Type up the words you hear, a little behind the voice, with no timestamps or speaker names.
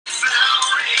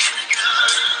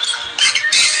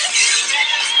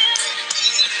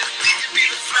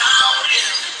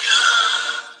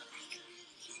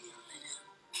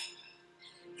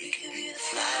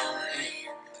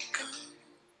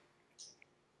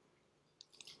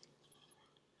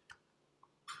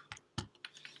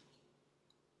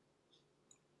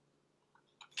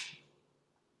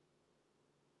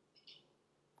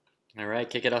All right,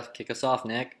 kick it off. Kick us off,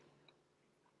 Nick.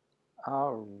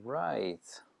 All right.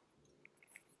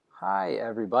 Hi,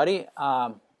 everybody.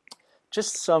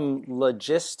 Just some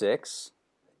logistics.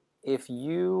 If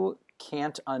you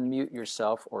can't unmute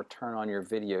yourself or turn on your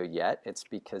video yet, it's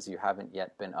because you haven't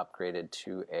yet been upgraded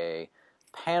to a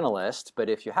panelist. But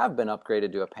if you have been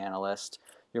upgraded to a panelist,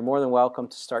 you're more than welcome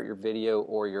to start your video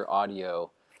or your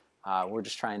audio. We're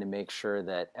just trying to make sure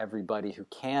that everybody who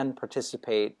can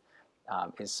participate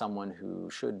is someone who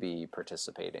should be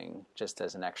participating, just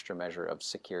as an extra measure of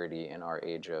security in our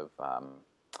age of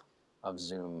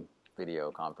Zoom video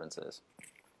conferences.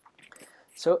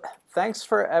 So thanks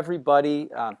for everybody.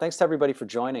 Thanks to everybody for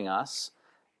joining us.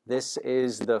 This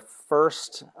is the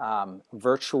first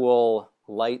virtual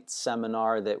Light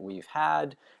seminar that we've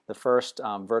had, the first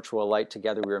virtual Light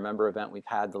Together We Remember event we've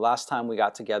had. The last time we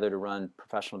got together to run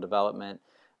professional development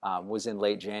was in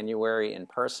late January in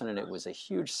person, and it was a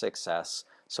huge success.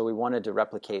 So we wanted to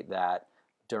replicate that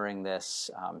during this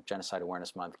Genocide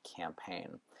Awareness Month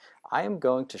campaign. I am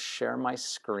going to share my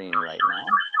screen right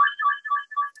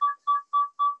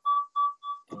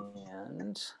now.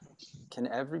 And can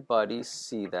everybody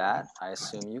see that? I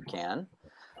assume you can.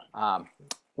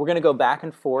 We're going to go back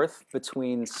and forth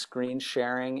between screen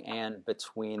sharing and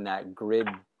between that grid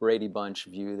Brady Bunch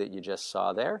view that you just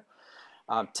saw there.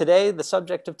 Today, the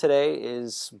subject of today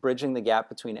is bridging the gap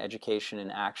between education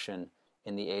and action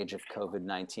in the age of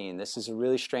COVID-19. This is a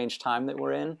really strange time that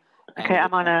we're in. Okay,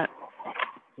 I'm on a...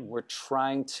 We're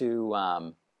trying to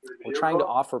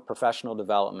offer professional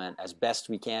development as best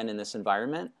we can in this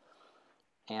environment.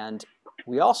 And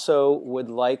we also would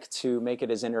like to make it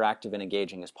as interactive and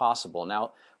engaging as possible.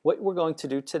 Now, what we're going to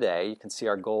do today, you can see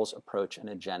our goals, approach, and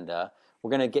agenda. We're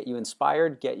going to get you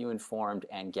inspired, get you informed,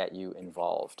 and get you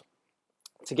involved.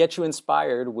 To get you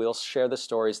inspired, we'll share the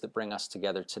stories that bring us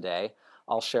together today.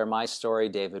 I'll share my story,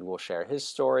 David will share his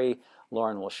story,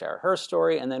 Lauren will share her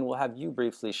story, and then we'll have you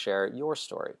briefly share your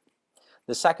story.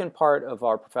 The second part of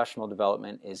our professional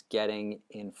development is getting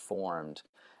informed.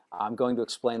 I'm going to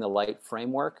explain the LIGHT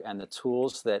framework and the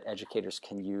tools that educators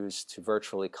can use to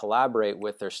virtually collaborate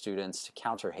with their students to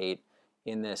counter hate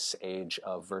in this age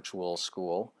of virtual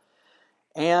school.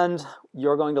 And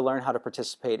you're going to learn how to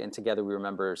participate in Together We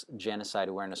Remember's Genocide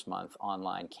Awareness Month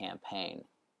online campaign.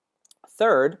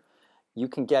 Third, you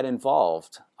can get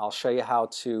involved. I'll show you how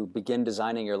to begin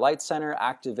designing your Light Center,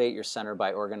 activate your center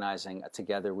by organizing a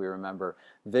Together We Remember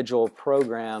Vigil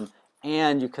program,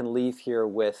 and you can leave here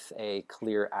with a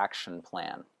clear action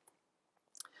plan.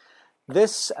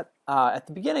 This, at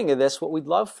the beginning of this, what we'd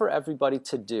love for everybody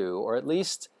to do, or at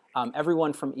least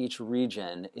everyone from each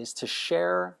region, is to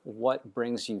share what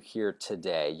brings you here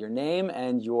today. Your name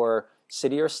and your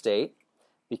city or state,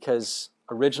 because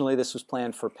originally this was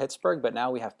planned for Pittsburgh, but now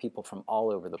we have people from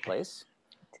all over the place.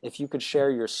 If you could share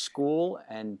your school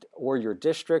or your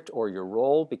district or your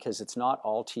role, because it's not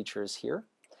all teachers here.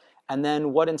 And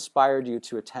then what inspired you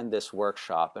to attend this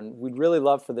workshop. And we'd really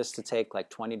love for this to take like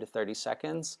 20 to 30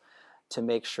 seconds to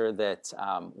make sure that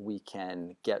we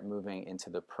can get moving into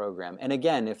the program. And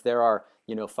again, if there are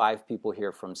 5 people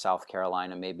here from South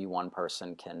Carolina, maybe one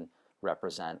person can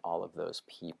represent all of those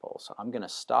people. So I'm going to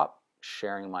stop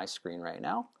sharing my screen right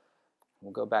now.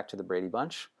 We'll go back to the Brady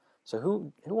Bunch. So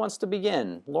who wants to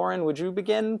begin? Lauren, would you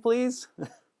begin, please?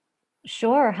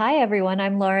 Sure. Hi, everyone.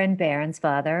 I'm Lauren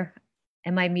Bairnsfather.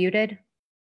 Am I muted?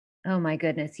 Oh my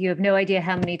goodness. You have no idea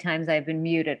how many times I've been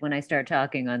muted when I start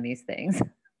talking on these things.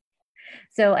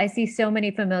 So I see so many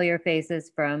familiar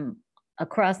faces from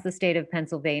across the state of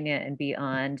Pennsylvania and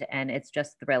beyond, and it's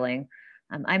just thrilling.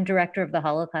 I'm director of the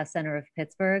Holocaust Center of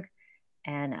Pittsburgh,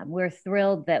 and we're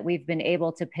thrilled that we've been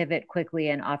able to pivot quickly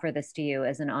and offer this to you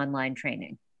as an online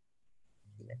training.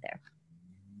 Leave it there.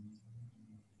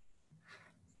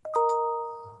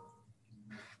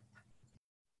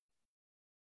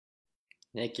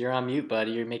 Nick, you're on mute,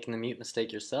 buddy. You're making the mute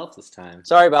mistake yourself this time.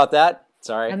 Sorry about that.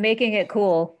 Sorry. I'm making it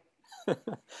cool.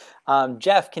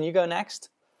 Jeff, can you go next?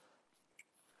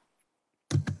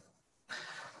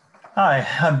 Hi,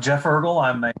 I'm Jeff Ergel.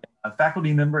 I'm a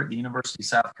faculty member at the University of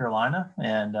South Carolina,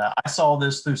 and I saw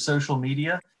this through social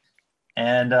media,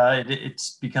 and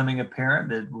it's becoming apparent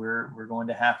that we're going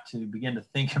to have to begin to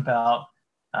think about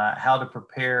how to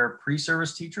prepare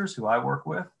pre-service teachers who I work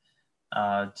with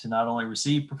to not only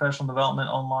receive professional development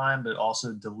online, but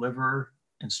also deliver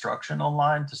instruction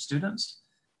online to students.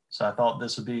 So I thought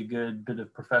this would be a good bit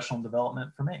of professional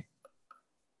development for me.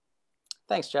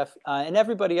 Thanks, Jeff. And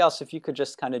everybody else, if you could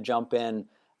just kind of jump in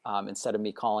instead of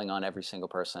me calling on every single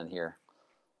person here.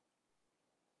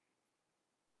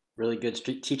 Really good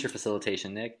teacher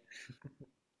facilitation, Nick.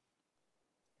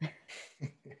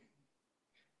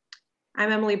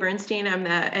 I'm Emily Bernstein. I'm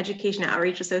the Education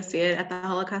Outreach Associate at the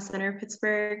Holocaust Center of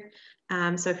Pittsburgh.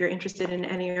 So if you're interested in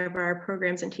any of our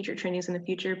programs and teacher trainings in the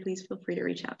future, please feel free to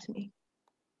reach out to me.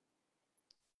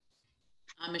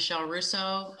 I'm Michelle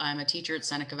Russo. I'm a teacher at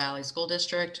Seneca Valley School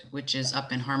District, which is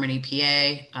up in Harmony,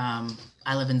 PA.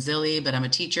 I live in Zilly, but I'm a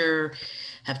teacher,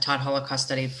 have taught Holocaust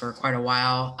study for quite a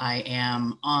while. I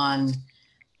am on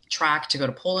track to go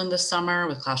to Poland this summer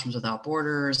with Classrooms Without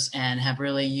Borders, and have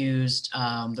really used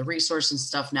the resources and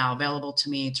stuff now available to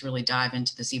me to really dive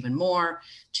into this even more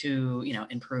to,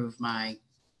 improve my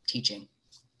teaching.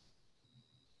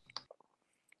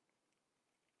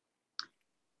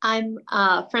 I'm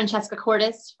Francesca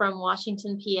Cordes from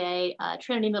Washington, PA,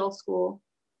 Trinity Middle School.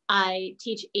 I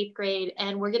teach 8th grade,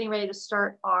 and we're getting ready to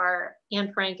start our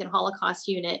Anne Frank and Holocaust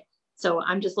unit. So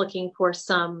I'm just looking for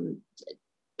some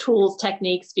tools,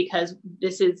 techniques, because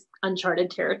this is uncharted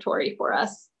territory for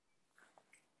us.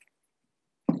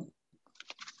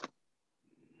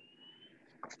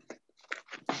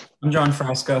 I'm John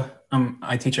Frasca.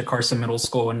 I teach at Carson Middle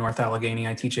School in North Allegheny.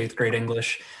 I teach 8th grade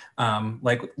English.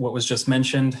 Like what was just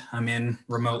mentioned, I'm in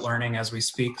remote learning as we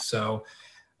speak. So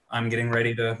I'm getting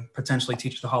ready to potentially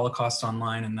teach the Holocaust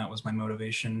online. And that was my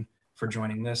motivation for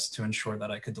joining this, to ensure that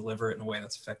I could deliver it in a way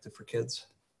that's effective for kids.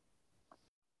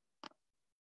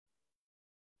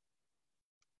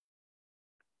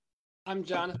 I'm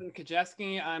Jonathan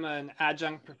Kajeski. I'm an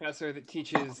adjunct professor that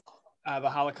teaches the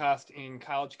Holocaust in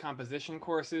college composition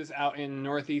courses out in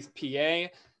Northeast PA.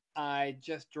 I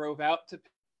just drove out to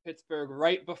Pittsburgh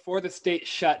right before the state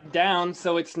shut down,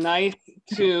 so it's nice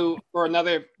for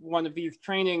another one of these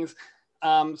trainings.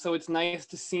 So it's nice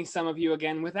to see some of you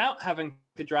again without having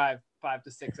to drive 5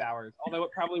 to 6 hours, although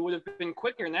it probably would have been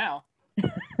quicker now.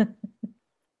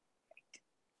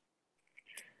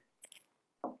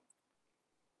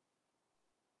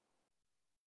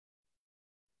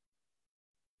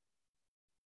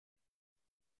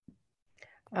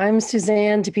 I'm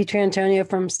Suzanne DiPietrantonio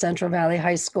from Central Valley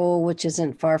High School, which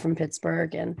isn't far from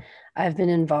Pittsburgh. And I've been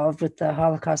involved with the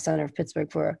Holocaust Center of Pittsburgh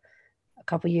for a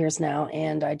couple years now.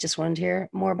 And I just wanted to hear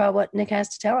more about what Nick has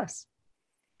to tell us.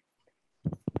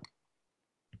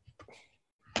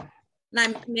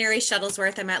 And I'm Mary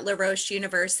Shuttlesworth. I'm at La Roche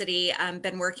University. I've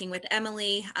been working with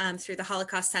Emily through the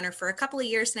Holocaust Center for a couple of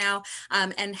years now,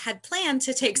 and had planned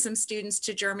to take some students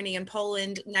to Germany and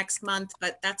Poland next month,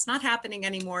 but that's not happening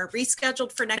anymore.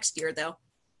 Rescheduled for next year, though.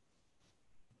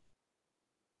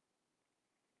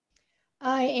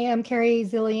 I am Carrie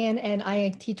Zillian, and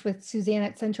I teach with Suzanne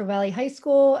at Central Valley High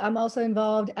School. I'm also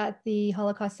involved at the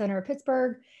Holocaust Center of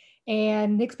Pittsburgh,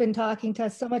 and Nick's been talking to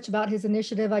us so much about his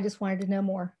initiative. I just wanted to know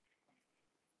more.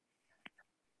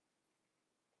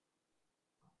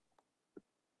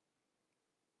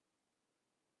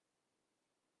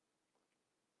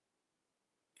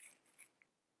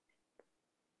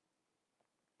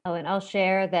 Oh, and I'll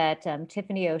share that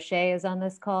Tiffany O'Shea is on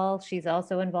this call. She's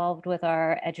also involved with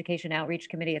our Education Outreach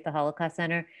Committee at the Holocaust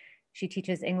Center. She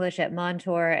teaches English at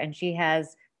Montour, and she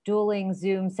has dueling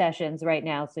Zoom sessions right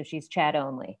now, so she's chat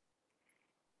only.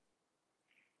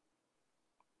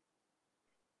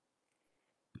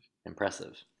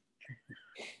 Impressive.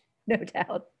 No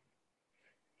doubt.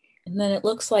 And then it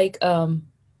looks like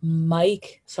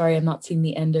Mike, sorry, I'm not seeing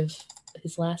the end of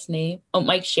his last name. Oh,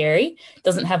 Mike Sherry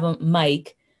doesn't have a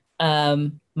mic.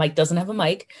 Mike doesn't have a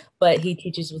mic, but he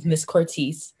teaches with Miss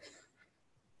Cortese.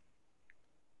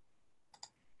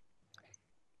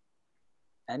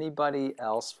 Anybody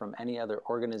else from any other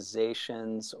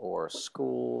organizations or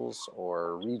schools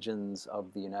or regions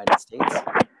of the United States?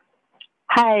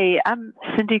 Hi, I'm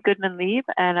Cindy Goodman-Lieb,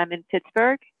 and I'm in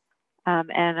Pittsburgh.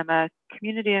 And I'm a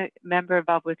community member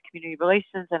involved with community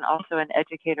relations and also an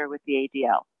educator with the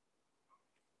ADL.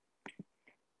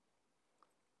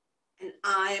 And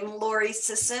I'm Lori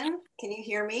Sisson. Can you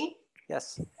hear me?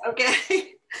 Yes.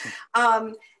 Okay.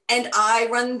 And I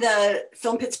run the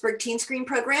Film Pittsburgh Teen Screen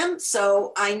program.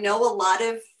 So I know a lot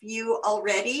of you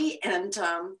already, and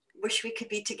wish we could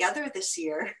be together this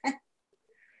year.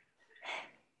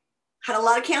 Had a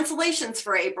lot of cancellations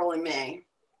for April and May.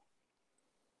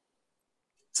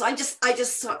 So I just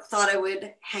thought I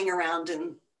would hang around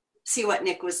and see what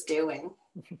Nick was doing.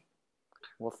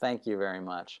 Well, thank you very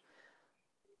much.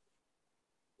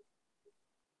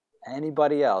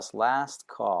 Anybody else? Last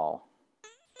call.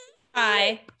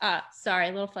 Hi, sorry,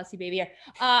 a little fussy baby here.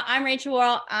 I'm Rachel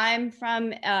Worrell. I'm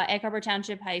from Egg Harbor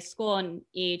Township High School in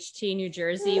EHT, New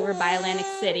Jersey. We're by Atlantic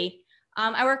City.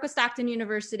 I work with Stockton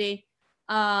University,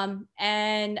 and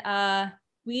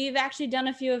we've actually done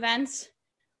a few events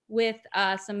with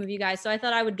some of you guys. So I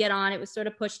thought I would get on. It was sort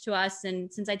of pushed to us.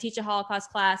 And since I teach a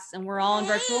Holocaust class and we're all in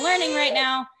virtual learning right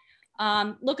now,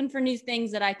 looking for new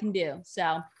things that I can do.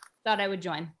 So thought I would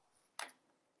join.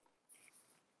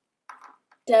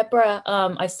 Deborah,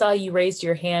 I saw you raised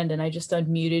your hand and I just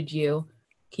unmuted you.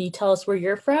 Can you tell us where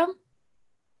you're from?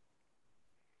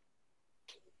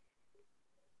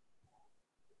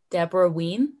 Deborah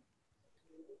Ween?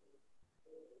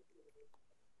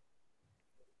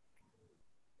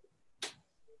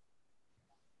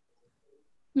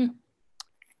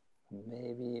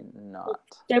 Maybe not.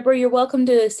 Deborah, you're welcome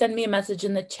to send me a message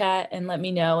in the chat and let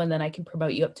me know, and then I can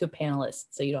promote you up to a panelist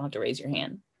so you don't have to raise your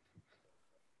hand.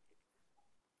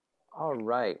 All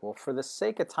right. Well, for the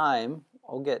sake of time,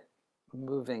 I'll get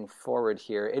moving forward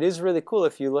here. It is really cool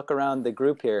if you look around the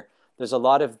group here. There's a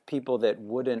lot of people that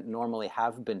wouldn't normally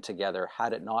have been together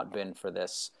had it not been for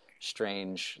this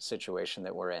strange situation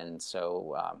that we're in.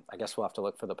 So I guess we'll have to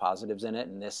look for the positives in it,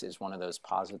 and this is one of those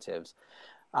positives.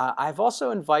 I've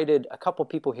also invited a couple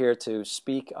people here to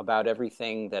speak about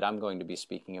everything that I'm going to be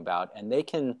speaking about, and they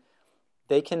can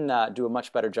do a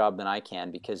much better job than I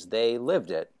can because they lived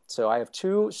it. So I have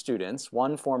two students,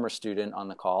 one former student on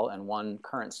the call and one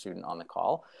current student on the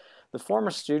call. The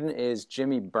former student is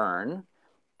Jimmy Byrne,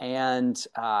 and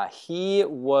he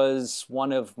was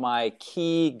one of my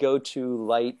key go-to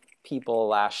light people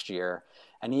last year,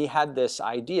 and he had this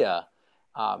idea,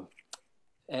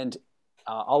 and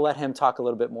I'll let him talk a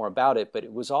little bit more about it, but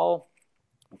it was all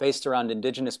based around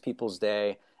Indigenous Peoples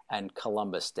Day and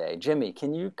Columbus Day. Jimmy,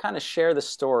 can you kind of share the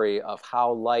story of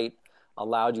how light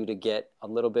allowed you to get a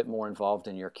little bit more involved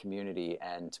in your community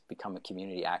and become a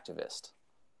community activist?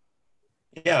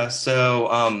 Yeah,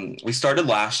 so we started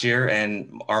last year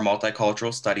in our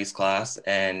multicultural studies class,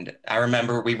 and I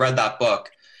remember we read that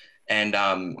book, and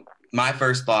my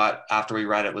first thought after we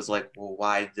read it was like, well,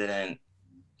 why didn't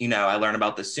I learn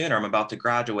about this sooner? I'm about to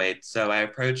graduate. So I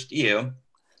approached you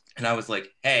and I was like,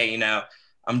 hey,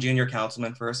 I'm junior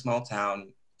councilman for a small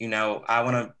town. I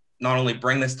want to not only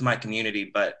bring this to my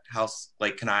community, but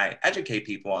can I educate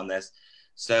people on this?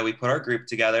 So we put our group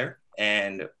together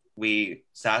and we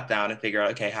sat down and figured out,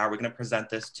 okay, how are we going to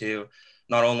present this to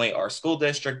not only our school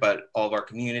district, but all of our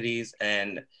communities?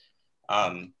 And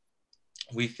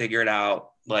we figured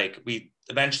out, we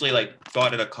eventually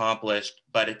got it accomplished,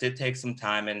 but it did take some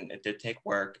time and it did take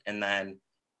work. And then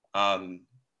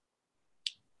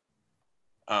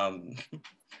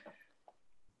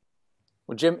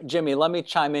well, Jimmy, let me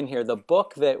chime in here. The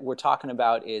book that we're talking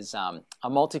about is a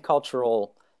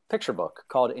multicultural picture book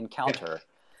called Encounter.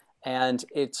 And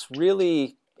it's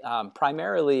really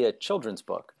primarily a children's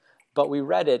book. But we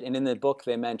read it, and in the book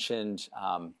they mentioned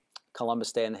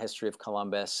Columbus Day and the history of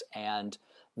Columbus. And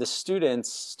the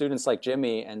students like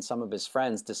Jimmy and some of his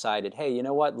friends decided, hey, you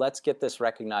know what, let's get this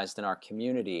recognized in our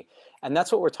community. And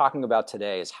that's what we're talking about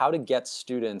today, is how to get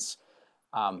students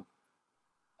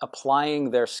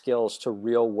applying their skills to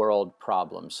real world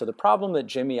problems. So the problem that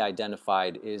Jimmy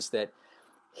identified is that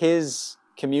his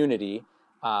community,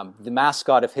 the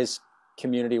mascot of his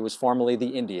community was formerly the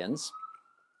Indians,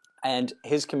 and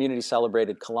his community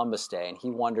celebrated Columbus Day, and he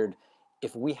wondered,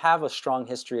 if we have a strong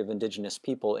history of Indigenous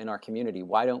people in our community,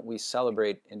 why don't we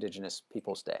celebrate Indigenous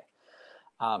Peoples Day?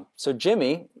 So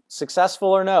Jimmy, successful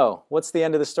or no? What's the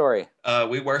end of the story?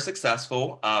 We were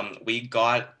successful. We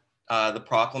got the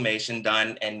proclamation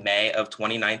done in May of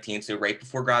 2019, so right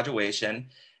before graduation.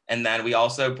 And then we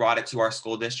also brought it to our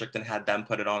school district and had them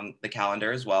put it on the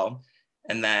calendar as well.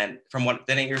 And then from what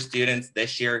didn't your students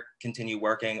this year continue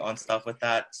working on stuff with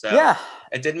that. So yeah,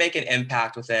 it did make an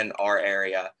impact within our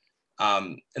area.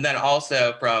 And then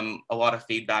also from a lot of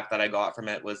feedback that I got from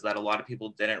it was that a lot of people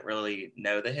didn't really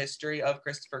know the history of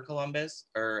Christopher Columbus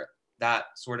or that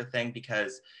sort of thing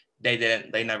because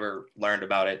they never learned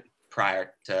about it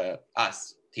prior to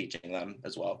us teaching them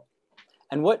as well.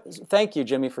 And thank you,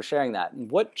 Jimmy, for sharing that. And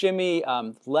what Jimmy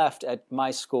left at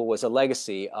my school was a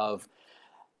legacy of,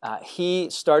 he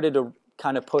started to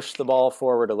kind of push the ball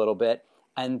forward a little bit,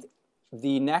 and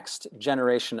the next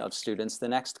generation of students, the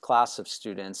next class of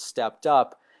students stepped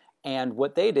up, and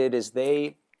what they did is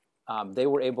they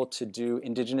were able to do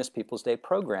Indigenous Peoples Day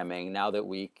programming now that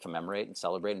we commemorate and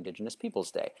celebrate Indigenous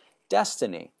Peoples Day.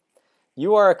 Destiny,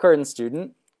 you are a current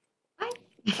student. Hi.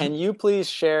 Can you please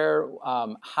share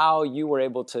how you were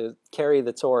able to carry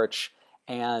the torch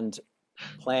and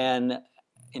plan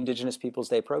Indigenous Peoples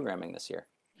Day programming this year?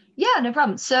 Yeah, no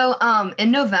problem. So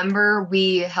in November,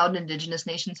 we held an Indigenous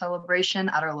Nation celebration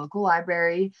at our local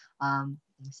library.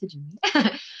 Thanks to Jimmy.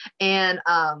 And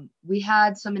we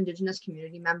had some Indigenous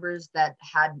community members that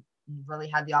had really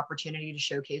had the opportunity to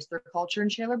showcase their culture in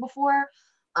Shaler before.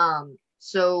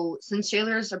 So since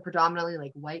Shaler is a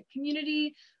predominantly white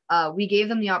community, we gave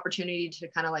them the opportunity to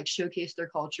kind of like showcase their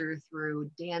culture through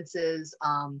dances,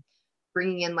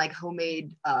 bringing in like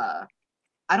homemade, I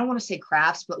don't want to say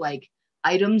crafts, but like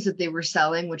items that they were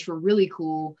selling, which were really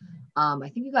cool. I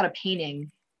think we got a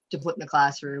painting to put in the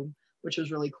classroom, which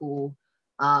was really cool.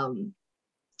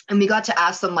 And we got to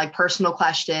ask them like personal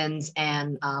questions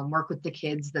and work with the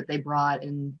kids that they brought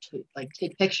and to like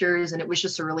take pictures. And it was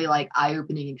just a really like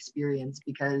eye-opening experience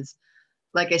because,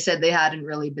 like I said, they hadn't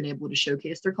really been able to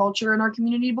showcase their culture in our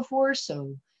community before.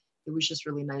 So it was just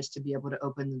really nice to be able to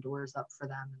open the doors up for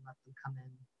them and let them come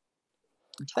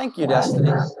in. Thank you, Destiny.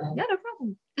 Yeah, no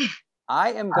problem.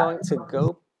 I am going to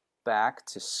go back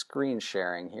to screen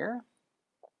sharing here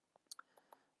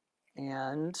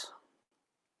and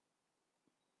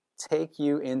take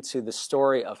you into the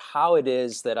story of how it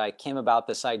is that I came about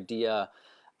this idea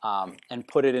and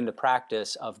put it into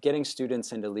practice of getting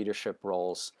students into leadership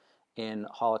roles in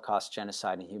Holocaust,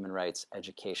 genocide, and human rights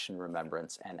education,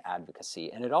 remembrance, and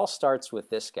advocacy. And it all starts with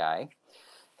this guy.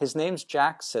 His name's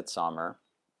Jack Sitzaumer,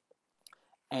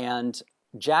 and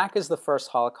Jack is the first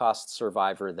Holocaust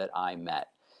survivor that I met.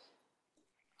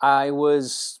 I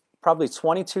was probably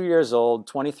 22 years old,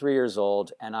 23 years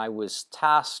old, and I was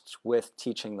tasked with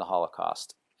teaching the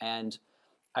Holocaust. And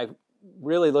I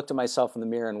really looked at myself in the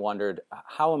mirror and wondered,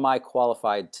 how am I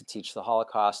qualified to teach the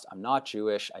Holocaust? I'm not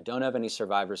Jewish. I don't have any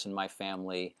survivors in my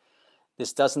family.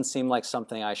 This doesn't seem like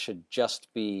something I should just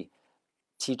be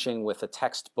teaching with a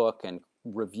textbook and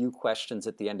review questions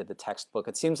at the end of the textbook.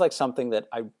 It seems like something that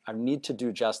I need to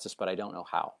do justice, but I don't know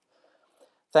how.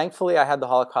 Thankfully, I had the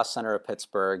Holocaust Center of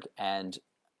Pittsburgh, and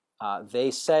they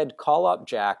said, call up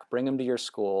Jack, bring him to your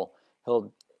school.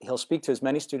 He'll speak to as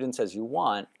many students as you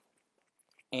want.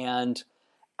 And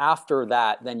after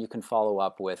that, then you can follow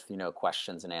up with,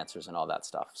 questions and answers and all that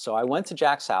stuff. So I went to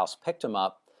Jack's house, picked him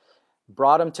up,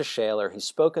 brought him to Shaler. He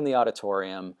spoke in the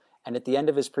auditorium. And at the end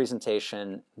of his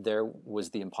presentation, there was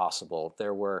the impossible.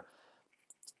 There were,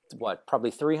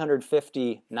 probably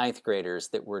 350 ninth graders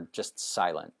that were just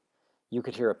silent. You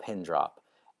could hear a pin drop.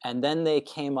 And then they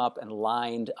came up and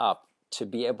lined up to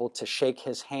be able to shake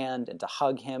his hand and to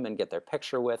hug him and get their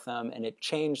picture with him, and it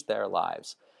changed their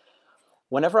lives.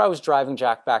 Whenever I was driving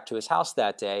Jack back to his house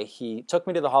that day, he took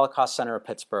me to the Holocaust Center of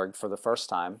Pittsburgh for the first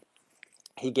time.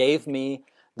 He gave me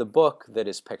the book that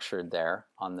is pictured there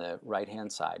on the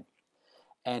right-hand side.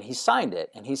 And he signed it,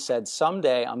 and he said,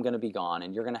 someday I'm going to be gone,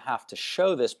 and you're going to have to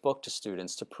show this book to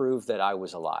students to prove that I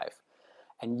was alive.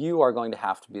 And you are going to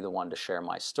have to be the one to share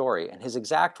my story. And his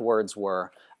exact words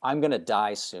were, I'm going to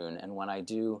die soon, and when I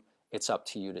do, it's up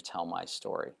to you to tell my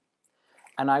story.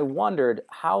 And I wondered,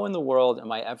 how in the world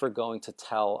am I ever going to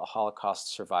tell a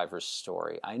Holocaust survivor's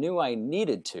story? I knew I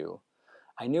needed to.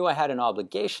 I knew I had an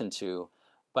obligation to,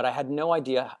 but I had no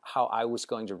idea how I was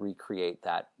going to recreate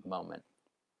that moment.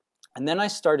 And then I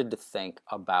started to think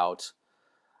about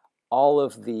all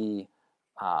of the,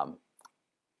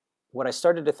 what I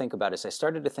started to think about is I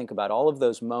started to think about all of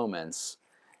those moments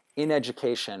in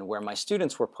education where my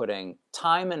students were putting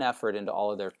time and effort into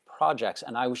all of their projects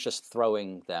and I was just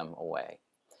throwing them away.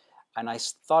 And I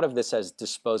thought of this as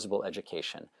disposable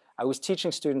education. I was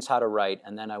teaching students how to write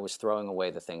and then I was throwing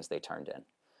away the things they turned in.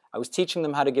 I was teaching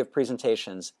them how to give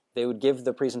presentations. They would give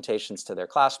the presentations to their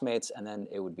classmates and then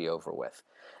it would be over with.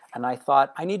 And I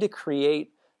thought, I need to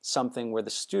create something where the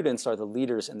students are the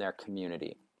leaders in their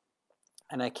community.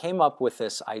 And I came up with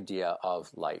this idea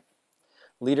of LIGHT,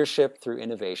 Leadership Through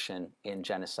Innovation in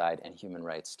Genocide and Human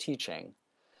Rights Teaching,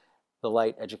 the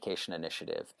LIGHT Education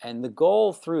Initiative. And the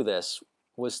goal through this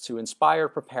was to inspire,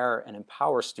 prepare, and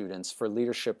empower students for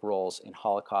leadership roles in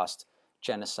Holocaust,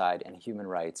 genocide, and human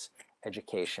rights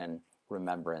education,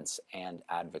 remembrance, and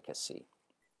advocacy.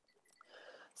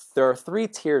 There are 3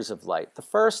 tiers of LIGHT. The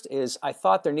first is I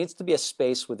thought there needs to be a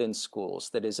space within schools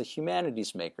that is a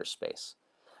humanities maker space.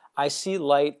 I see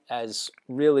LIGHT as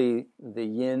really the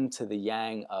yin to the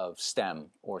yang of STEM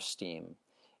or STEAM.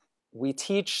 We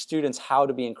teach students how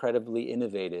to be incredibly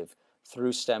innovative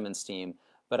through STEM and STEAM,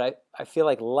 but I feel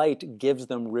like LIGHT gives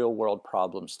them real-world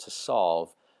problems to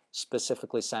solve,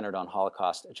 specifically centered on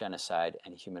Holocaust, genocide,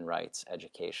 and human rights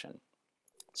education.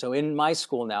 So in my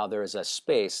school now, there is a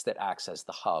space that acts as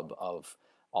the hub of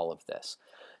all of this.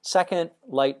 Second,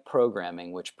 LIGHT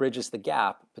programming, which bridges the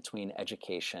gap between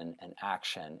education and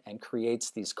action and creates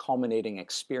these culminating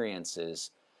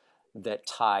experiences that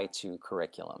tie to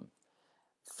curriculum.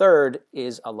 Third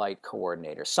is a LIGHT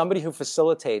coordinator, somebody who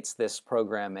facilitates this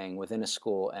programming within a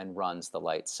school and runs the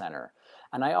LIGHT Center.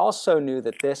 And I also knew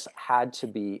that this had to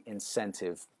be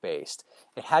incentive-based.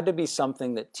 It had to be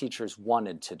something that teachers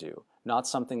wanted to do, not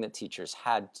something that teachers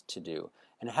had to do.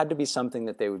 and it had to be something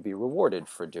that they would be rewarded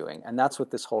for doing. And that's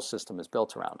what this whole system is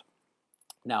built around.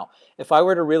 Now, if I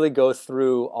were to really go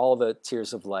through all the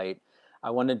tiers of light, I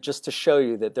wanted just to show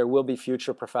you that there will be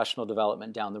future professional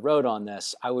development down the road on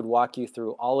this. I would walk you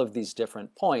through all of these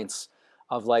different points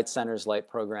of light centers, light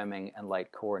programming, and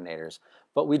light coordinators.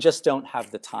 But we just don't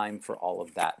have the time for all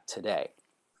of that today.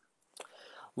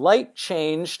 Light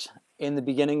changed in the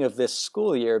beginning of this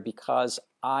school year because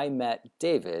I met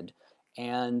David,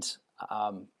 and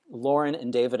Lauren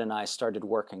and David and I started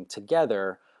working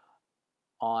together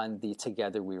on the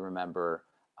Together We Remember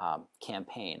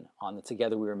campaign, on the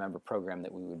Together We Remember program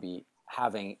that we would be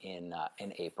having in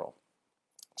April.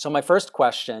 So my first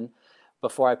question,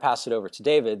 before I pass it over to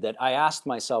David, that I asked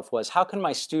myself was, how can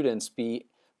my students be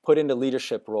put into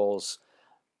leadership roles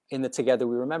in the Together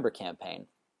We Remember campaign?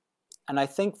 And I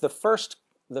think the first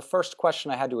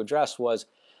question I had to address was,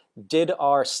 did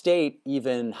our state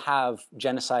even have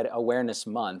Genocide Awareness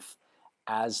Month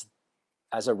as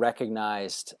a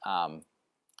recognized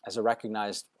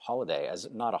holiday, as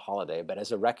not a holiday, but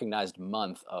as a recognized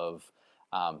month of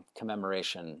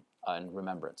commemoration and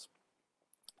remembrance?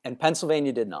 And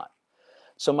Pennsylvania did not.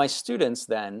 So my students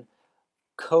then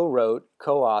co-wrote,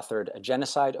 co-authored a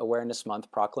Genocide Awareness Month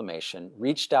proclamation,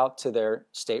 reached out to their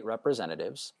state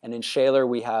representatives, and in Shaler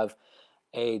we have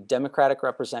a Democratic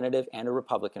representative and a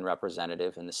Republican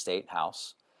representative in the state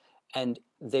house, and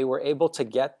they were able to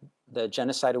get the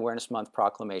Genocide Awareness Month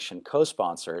proclamation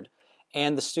co-sponsored,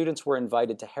 and the students were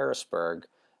invited to Harrisburg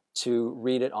to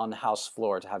read it on the House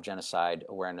floor to have Genocide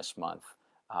Awareness Month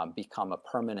become a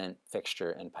permanent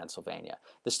fixture in Pennsylvania.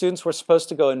 The students were supposed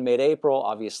to go in mid-April.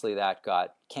 Obviously that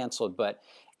got canceled, but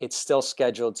it's still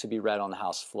scheduled to be read on the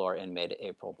House floor in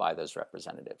mid-April by those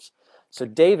representatives. So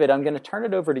David, I'm going to turn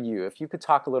it over to you. If you could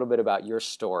talk a little bit about your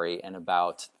story and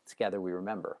about Together We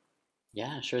Remember.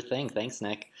 Yeah, sure thing. Thanks,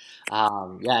 Nick. Yeah,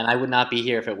 and I would not be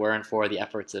here if it weren't for the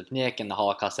efforts of Nick and the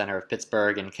Holocaust Center of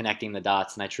Pittsburgh and connecting the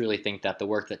dots. And I truly think that the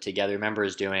work that Together Remember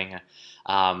is doing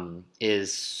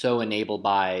is so enabled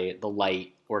by the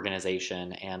Light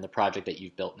organization and the project that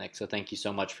you've built, Nick. So thank you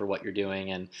so much for what you're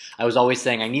doing. And I was always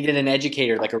saying I needed an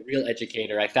educator, like a real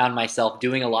educator. I found myself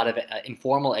doing a lot of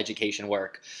informal education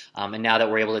work. And now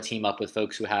that we're able to team up with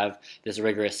folks who have this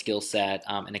rigorous skill set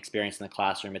and experience in the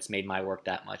classroom, it's made my work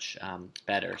that much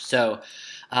better. So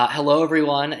hello,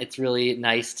 everyone. It's really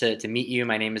nice to meet you.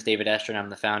 My name is David Esther, and I'm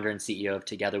the founder and CEO of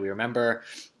Together We Remember.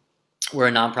 We're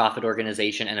a nonprofit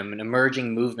organization and an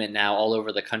emerging movement now all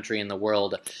over the country and the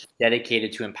world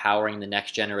dedicated to empowering the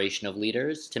next generation of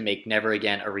leaders to make never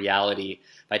again a reality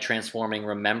by transforming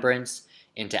remembrance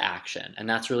into action. And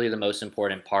that's really the most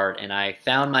important part. And I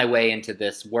found my way into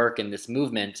this work and this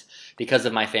movement because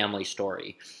of my family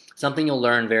story. Something you'll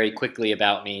learn very quickly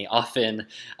about me. Often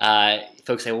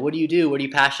folks say, well, what do you do? What are you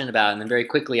passionate about? And then very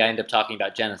quickly I end up talking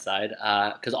about genocide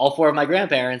because all four of my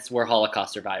grandparents were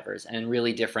Holocaust survivors and in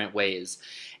really different ways.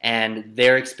 And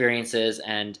their experiences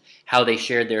and how they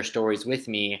shared their stories with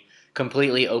me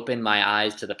completely opened my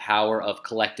eyes to the power of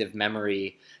collective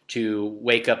memory to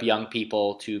wake up young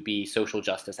people to be social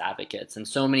justice advocates. And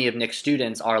so many of Nick's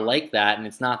students are like that, and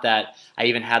it's not that I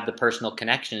even had the personal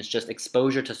connection, it's just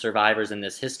exposure to survivors in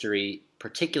this history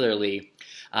particularly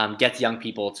gets young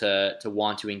people to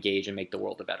want to engage and make the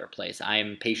world a better place. I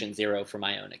am patient zero for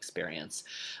my own experience.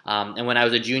 And when I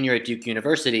was a junior at Duke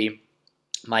University,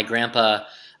 my grandpa,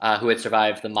 who had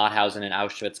survived the Mauthausen and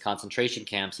Auschwitz concentration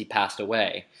camps, he passed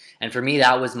away. And for me,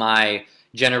 that was my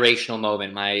generational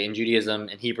moment, in Judaism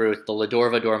and Hebrew, it's the Lador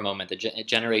Vador moment, the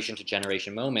generation to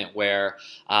generation moment where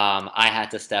I had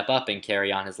to step up and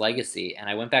carry on his legacy. And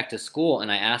I went back to school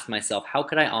and I asked myself, how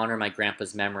could I honor my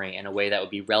grandpa's memory in a way that would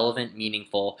be relevant,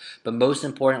 meaningful, but most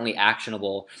importantly,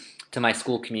 actionable to my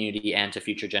school community and to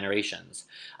future generations.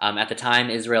 At the time,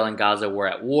 Israel and Gaza were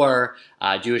at war.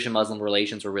 Jewish and Muslim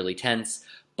relations were really tense,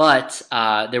 but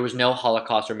there was no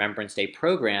Holocaust Remembrance Day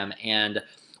program. And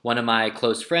one of my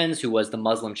close friends, who was the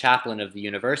Muslim chaplain of the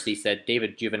university, said,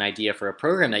 David, do you have an idea for a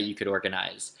program that you could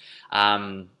organize?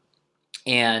 And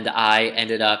I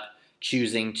ended up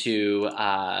choosing to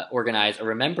organize a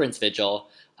remembrance vigil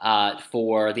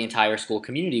for the entire school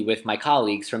community with my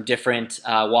colleagues from different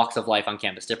walks of life on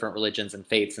campus, different religions and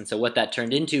faiths. And so what that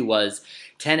turned into was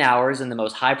 10 hours in the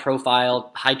most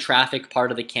high-profile, high-traffic part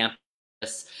of the campus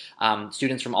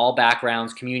students from all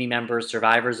backgrounds, community members,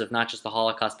 survivors of not just the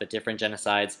Holocaust but different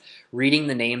genocides, reading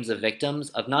the names of victims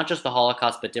of not just the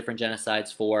Holocaust but different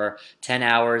genocides for 10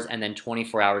 hours and then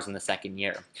 24 hours in the second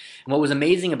year. And what was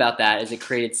amazing about that is it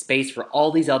created space for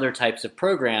all these other types of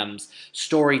programs,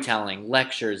 storytelling,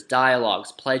 lectures,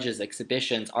 dialogues, pledges,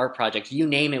 exhibitions, art projects, you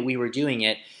name it, we were doing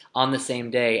it on the same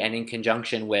day and in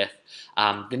conjunction with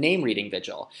the name reading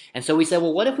vigil. And so we said,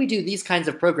 well, what if we do these kinds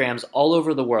of programs all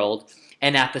over the world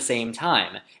and at the same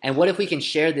time? And what if we can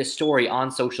share this story on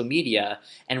social media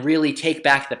and really take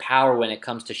back the power when it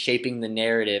comes to shaping the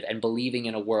narrative and believing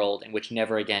in a world in which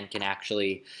never again can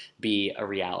actually be a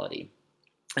reality?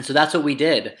 And so that's what we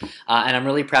did, and I'm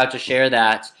really proud to share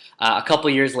that a couple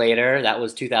years later, that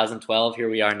was 2012, here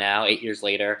we are now, 8 years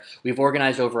later, we've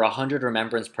organized over 100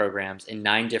 remembrance programs in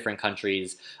 9 different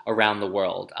countries around the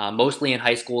world, mostly in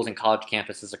high schools and college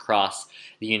campuses across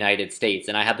the United States.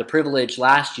 And I had the privilege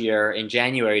last year in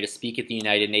January to speak at the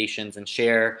United Nations and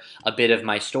share a bit of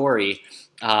my story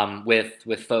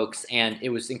with folks, and it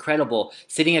was incredible.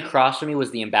 Sitting across from me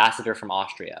was the ambassador from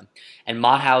Austria, and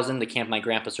Mauthausen, the camp my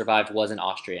grandpa survived, was in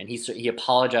Austria, and he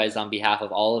apologized on behalf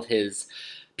of all of his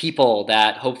people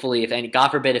that hopefully, if any, God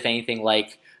forbid, if anything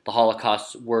like the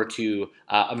Holocaust were to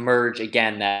emerge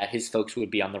again, that his folks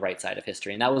would be on the right side of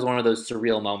history. And that was one of those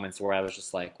surreal moments where I was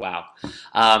just like, wow.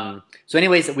 So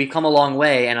anyways, we've come a long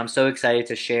way, and I'm so excited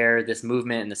to share this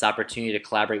movement and this opportunity to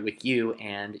collaborate with you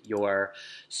and your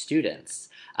students.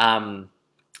 And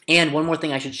one more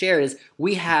thing I should share is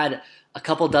we had a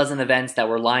couple dozen events that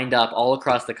were lined up all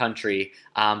across the country,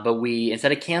 but we,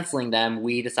 instead of canceling them,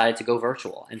 we decided to go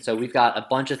virtual. And so we've got a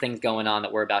bunch of things going on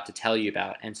that we're about to tell you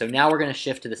about. And so now we're going to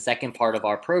shift to the second part of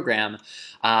our program,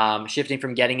 shifting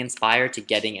from getting inspired to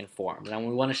getting informed. And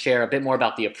we want to share a bit more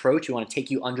about the approach. We want to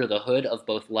take you under the hood of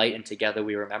both Light and Together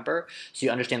We Remember, so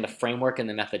you understand the framework and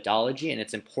the methodology. And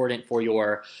it's important for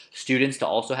your students to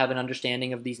also have an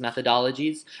understanding of these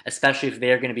methodologies, especially if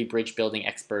they're going to be bridge building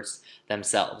experts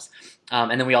themselves.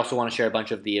 And then we also want to share a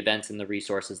bunch of the events and the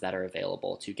resources that are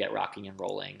available to get rocking and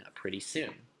rolling pretty soon.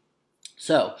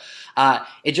 So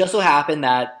it just so happened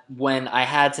that when I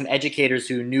had some educators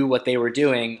who knew what they were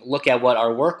doing look at what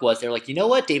our work was, they were like, you know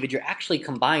what, David, you're actually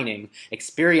combining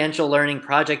experiential learning,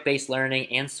 project-based learning,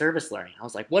 and service learning. I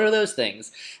was like, what are those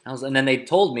things? And then they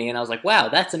told me, and I was like, wow,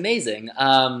 that's amazing.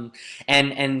 And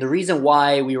the reason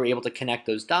why we were able to connect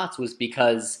those dots was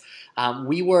because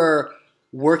we were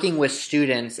working with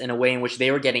students in a way in which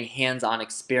they were getting hands-on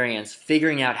experience,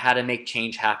 figuring out how to make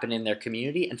change happen in their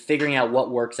community and figuring out what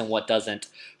works and what doesn't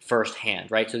firsthand,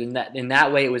 right? So in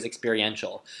that way, it was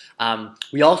experiential.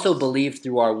 We also believe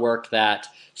through our work that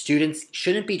students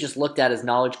shouldn't be just looked at as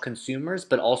knowledge consumers,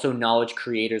 but also knowledge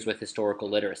creators with historical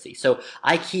literacy. So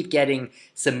I keep getting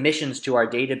submissions to our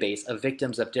database of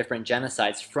victims of different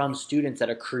genocides from students that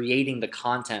are creating the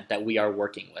content that we are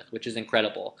working with, which is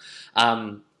incredible.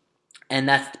 And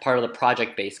that's part of the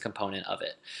project-based component of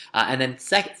it. And then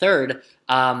third,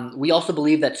 we also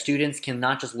believe that students can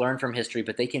not just learn from history,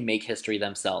 but they can make history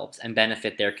themselves and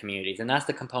benefit their communities. And that's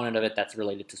the component of it that's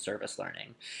related to service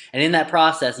learning. And in that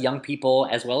process, young people,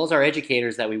 as well as our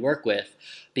educators that we work with,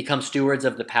 become stewards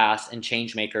of the past and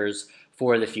change makers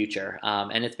for the future.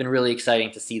 And it's been really exciting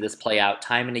to see this play out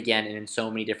time and again and in so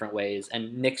many different ways.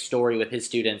 And Nick's story with his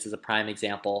students is a prime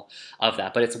example of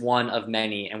that, but it's one of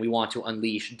many, and we want to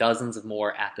unleash dozens of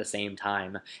more at the same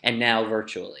time, and now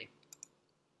virtually.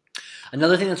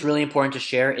 Another thing that's really important to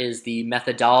share is the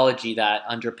methodology that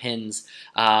underpins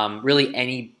really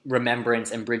any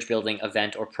remembrance and bridge building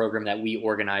event or program that we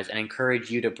organize and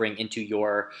encourage you to bring into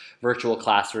your virtual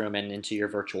classroom and into your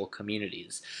virtual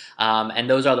communities. And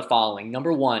those are the following.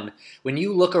 Number one, when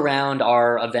you look around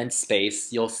our event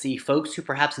space, you'll see folks who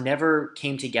perhaps never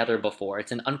came together before.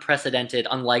 It's an unprecedented,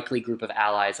 unlikely group of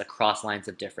allies across lines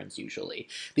of difference usually.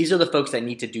 These are the folks that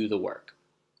need to do the work.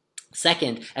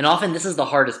 Second, and often this is the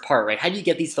hardest part, right? How do you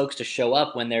get these folks to show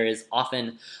up when there is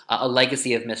often a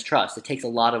legacy of mistrust? It takes a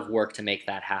lot of work to make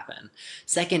that happen.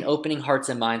 Second, opening hearts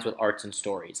and minds with arts and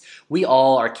stories. We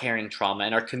all are carrying trauma,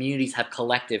 and our communities have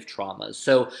collective traumas.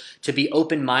 So to be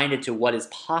open-minded to what is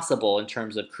possible in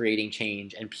terms of creating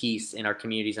change and peace in our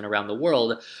communities and around the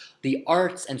world, the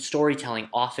arts and storytelling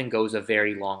often goes a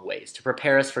very long ways to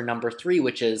prepare us for number three,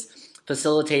 which is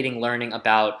facilitating learning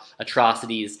about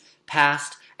atrocities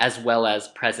past as well as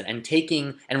present, and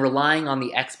taking and relying on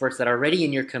the experts that are already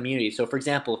in your community. So for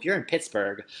example, if you're in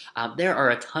Pittsburgh, there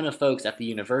are a ton of folks at the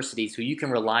universities who you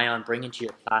can rely on, bring into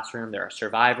your classroom. There are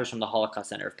survivors from the Holocaust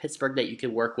Center of Pittsburgh that you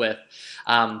could work with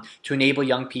to enable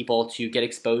young people to get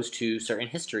exposed to certain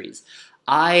histories.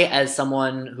 I, as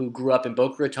someone who grew up in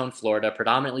Boca Raton, Florida,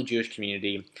 predominantly Jewish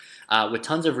community, with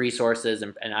tons of resources,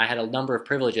 and I had a number of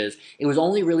privileges, it was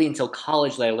only really until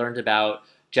college that I learned about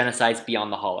genocides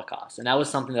beyond the Holocaust. And that was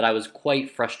something that I was quite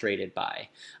frustrated by.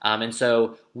 And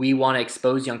so we want to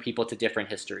expose young people to different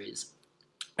histories.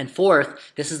 And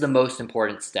fourth, this is the most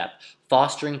important step,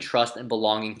 fostering trust and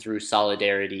belonging through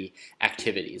solidarity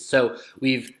activities. So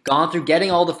we've gone through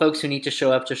getting all the folks who need to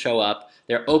show up.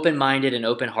 They're open-minded and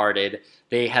open-hearted.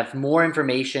 They have more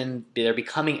information. They're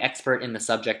becoming expert in the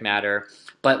subject matter.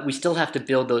 But we still have to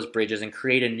build those bridges and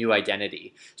create a new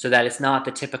identity so that it's not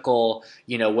the typical,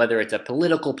 whether it's a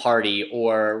political party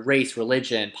or race,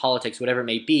 religion, politics, whatever it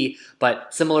may be,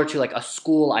 but similar to like a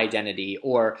school identity,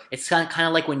 or it's kind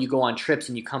of like when you go on trips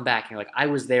and you come back and you're like, I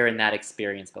was there in that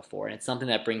experience before. And it's something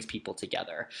that brings people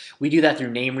together. We do that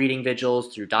through name reading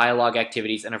vigils, through dialogue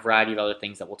activities, and a variety of other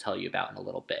things that we'll tell you about in a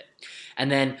little bit.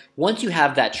 And then once you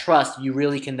have that trust, you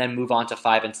really can then move on to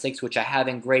 5 and 6, which I have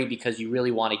in grade because you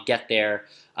really want to get there.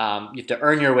 You have to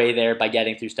earn your way there by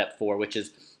getting through step 4, which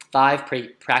is 5,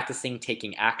 practicing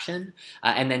taking action,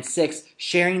 and then 6,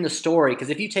 sharing the story. Because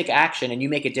if you take action and you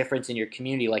make a difference in your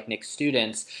community, like Nick's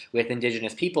students with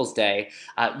Indigenous Peoples Day,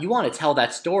 you want to tell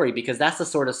that story because that's the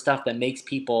sort of stuff that makes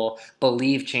people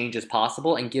believe change is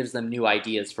possible and gives them new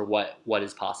ideas for what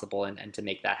is possible and to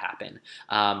make that happen.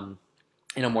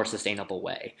 In a more sustainable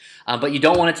way. But you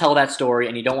don't want to tell that story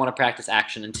and you don't want to practice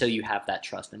action until you have that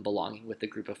trust and belonging with the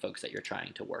group of folks that you're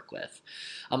trying to work with.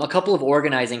 A couple of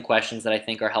organizing questions that I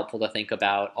think are helpful to think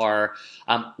about are,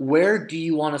 where do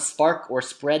you want to spark or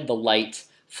spread the light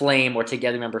flame or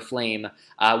together member flame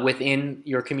within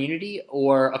your community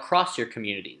or across your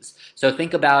communities? So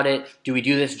think about it. Do we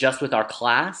do this just with our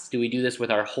class? Do we do this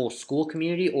with our whole school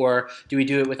community? Or do we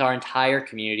do it with our entire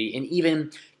community and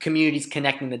even communities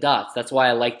connecting the dots? That's why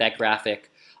I like that graphic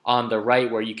on the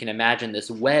right where you can imagine this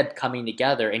web coming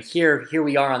together. And here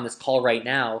we are on this call right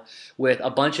now with a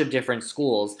bunch of different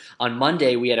schools. On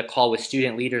Monday, we had a call with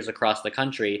student leaders across the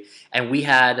country, and we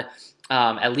had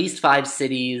at least 5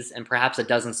 cities and perhaps a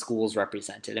dozen schools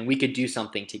represented, and we could do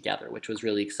something together, which was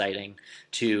really exciting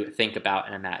to think about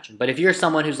and imagine. But if you're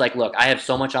someone who's like, look, I have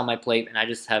so much on my plate and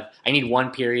I need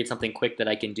one period, something quick that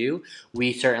I can do,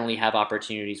 we certainly have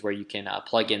opportunities where you can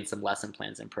plug in some lesson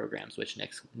plans and programs, which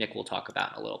Nick will talk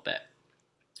about in a little bit.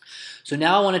 So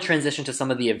now I want to transition to some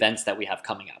of the events that we have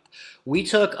coming up. We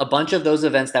took a bunch of those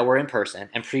events that were in person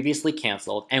and previously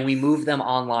canceled, and we moved them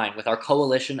online with our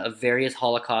coalition of various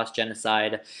Holocaust,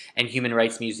 genocide, and human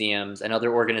rights museums and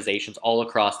other organizations all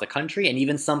across the country, and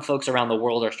even some folks around the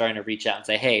world are starting to reach out and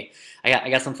say, hey, I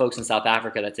got some folks in South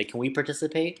Africa that say, can we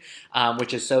participate?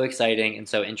 Which is so exciting and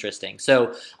so interesting.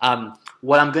 So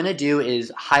what I'm going to do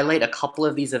is highlight a couple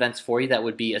of these events for you that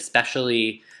would be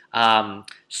especially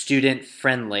student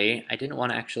friendly. I didn't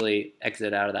want to actually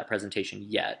exit out of that presentation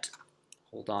yet.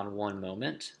 Hold on one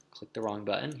moment. Click the wrong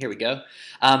button. Here we go.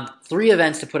 3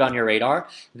 events to put on your radar.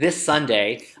 This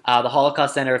Sunday, the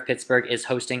Holocaust Center of Pittsburgh is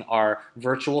hosting our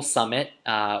virtual summit,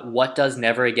 What Does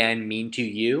Never Again Mean to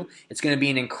You? It's going to be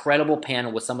an incredible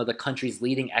panel with some of the country's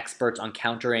leading experts on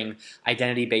countering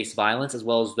identity-based violence, as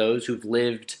well as those who've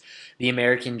lived the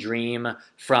American dream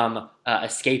from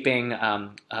escaping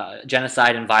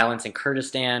genocide and violence in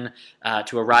Kurdistan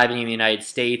to arriving in the United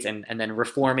States and then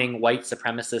reforming white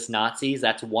supremacist Nazis.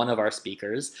 That's one of our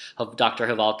speakers, Dr.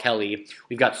 Haval Kelly.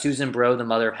 We've got Susan Bro, the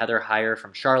mother of Heather Heyer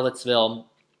from Charlottesville.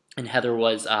 And Heather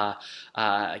was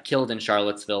killed in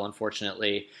Charlottesville,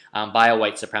 unfortunately, by a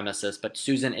white supremacist. But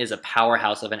Susan is a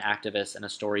powerhouse of an activist and a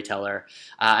storyteller.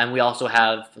 And we also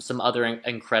have some other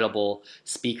incredible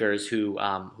speakers who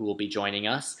will be joining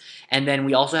us. And then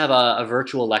we also have a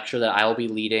virtual lecture that I will be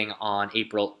leading on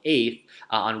April 8th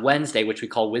on Wednesday, which we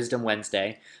call Wisdom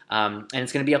Wednesday. And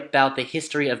it's going to be about the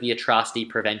history of the atrocity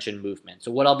prevention movement.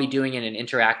 So what I'll be doing in an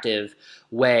interactive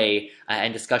way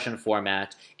and discussion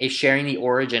format is sharing the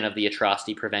origin of the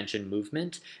atrocity prevention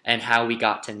movement and how we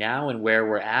got to now and where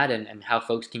we're at and how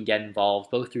folks can get involved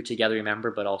both through Together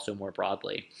Remember but also more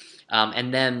broadly.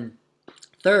 And then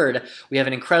third, we have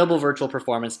an incredible virtual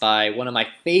performance by one of my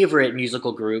favorite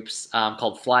musical groups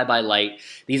called Fly By Light.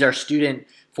 These are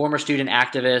former student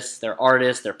activists, they're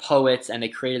artists, they're poets, and they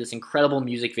created this incredible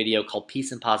music video called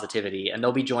Peace and Positivity. And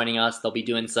they'll be joining us. They'll be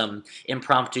doing some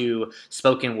impromptu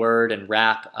spoken word and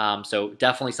rap. So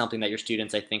definitely something that your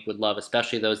students, I think, would love,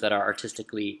 especially those that are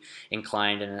artistically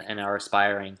inclined and are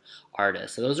aspiring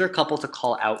artists. So those are a couple to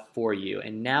call out for you.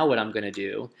 And now what I'm going to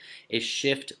do is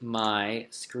shift my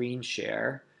screen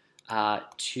share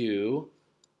to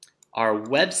our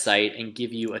website and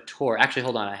give you a tour. Actually,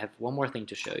 hold on. I have one more thing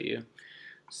to show you.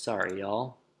 Sorry,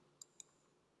 y'all.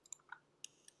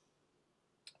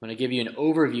 I'm going to give you an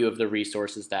overview of the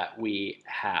resources that we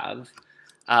have.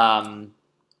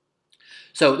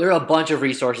 So there are a bunch of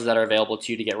resources that are available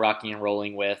to you to get rocking and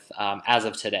rolling with as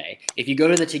of today. If you go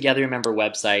to the Together Remember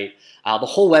website, the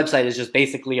whole website is just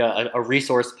basically a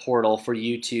resource portal for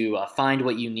you to find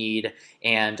what you need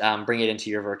and bring it into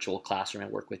your virtual classroom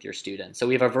and work with your students. So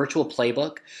we have a virtual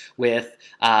playbook with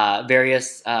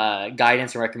various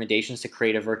guidance and recommendations to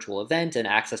create a virtual event and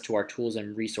access to our tools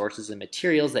and resources and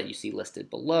materials that you see listed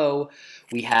below.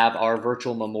 We have our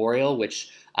virtual memorial,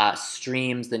 which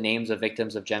streams the names of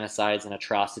victims of genocides and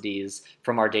atrocities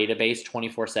from our database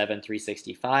 24/7,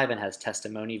 365, and has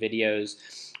testimony videos.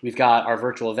 We've got our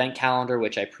virtual event calendar,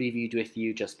 which I previewed with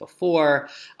you just before.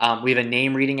 We have a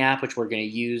name reading app, which we're going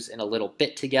to use in a little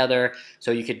bit together.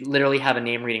 So you could literally have a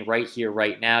name reading right here,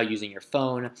 right now, using your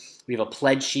phone. We have a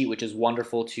pledge sheet, which is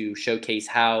wonderful to showcase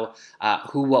how,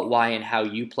 who, what, why, and how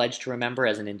you pledge to remember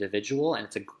as an individual, and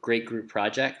it's a great group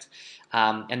project.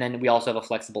 And then we also have a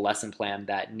flexible lesson plan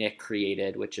that Nick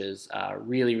created, which is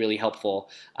really, really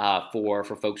helpful for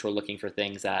folks who are looking for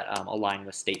things that align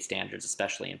with state standards,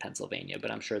 especially in Pennsylvania, but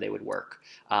I'm sure they would work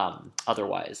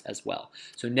otherwise as well.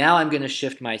 So now I'm going to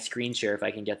shift my screen share, if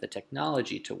I can get the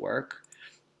technology to work,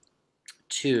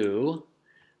 to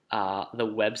the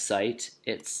website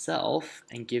itself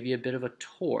and give you a bit of a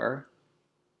tour.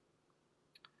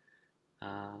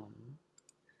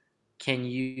 Can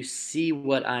you see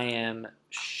what I am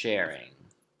sharing?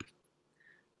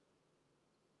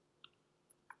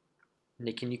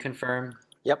 Nick, can you confirm?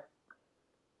 Yep.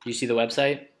 Do you see the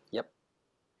website? Yep.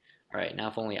 All right, now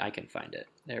if only I can find it.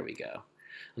 There we go.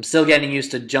 I'm still getting used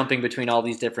to jumping between all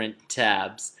these different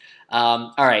tabs.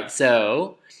 All right,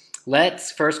 so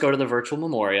let's first go to the virtual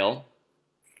memorial.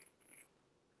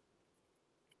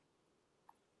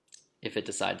 If it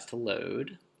decides to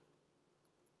load.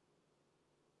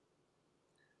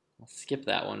 I'll skip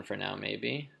that one for now,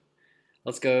 maybe.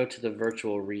 Let's go to the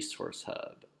virtual resource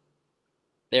hub.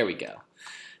 There we go.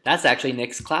 That's actually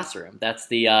Nick's classroom. That's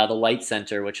the Light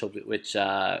Center, which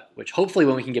hopefully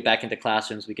when we can get back into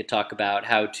classrooms, we could talk about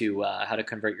how to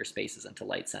convert your spaces into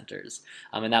light centers.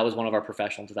 And that was one of our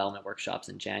professional development workshops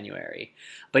in January.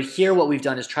 But here, what we've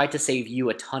done is tried to save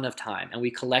you a ton of time, and we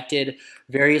collected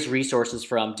various resources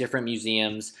from different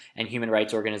museums and human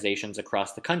rights organizations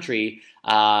across the country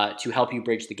to help you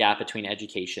bridge the gap between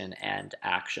education and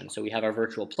action. So we have our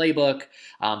virtual playbook,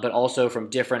 but also from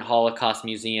different Holocaust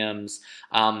museums.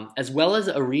 As well as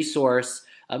a resource,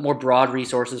 more broad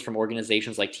resources from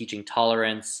organizations like Teaching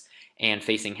Tolerance and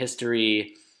Facing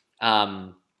History.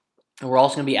 And we're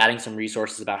also going to be adding some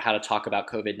resources about how to talk about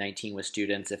COVID-19 with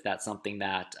students if that's something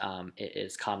that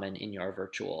is common in your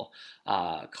virtual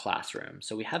classroom.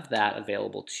 So we have that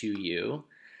available to you.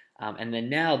 And then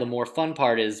now the more fun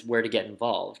part is where to get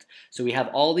involved. So we have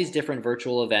all these different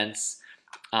virtual events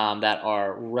that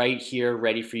are right here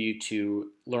ready for you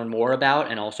to learn more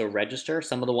about and also register.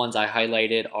 Some of the ones I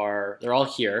highlighted they're all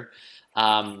here,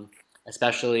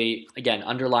 especially, again,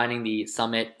 underlining the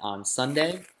summit on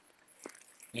Sunday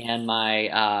and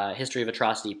my history of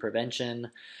atrocity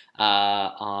prevention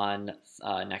on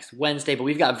next Wednesday. But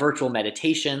we've got virtual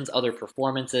meditations, other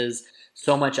performances,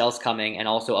 so much else coming, and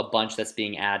also a bunch that's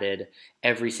being added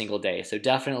every single day. So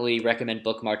definitely recommend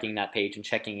bookmarking that page and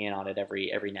checking in on it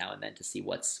every now and then to see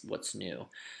what's new.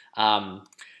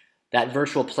 That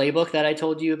virtual playbook that I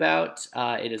told you about,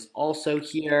 it is also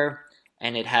here,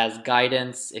 and it has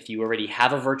guidance if you already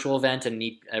have a virtual event and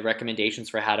need recommendations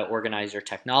for how to organize your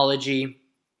technology.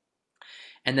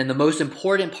 And then the most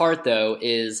important part, though,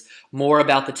 is more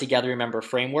about the Together Remember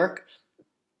framework,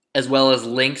 as well as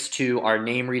links to our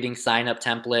name reading sign-up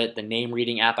template, the name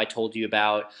reading app I told you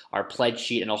about, our pledge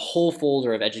sheet, and a whole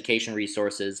folder of education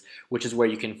resources, which is where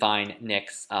you can find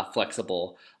Nick's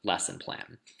flexible lesson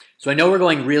plan. So I know we're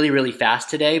going really, really fast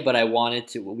today, but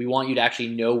we want you to actually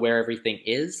know where everything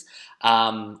is,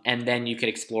 and then you can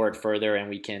explore it further, and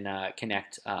we can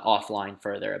connect offline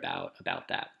further about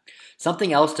that.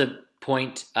 Something else to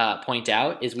point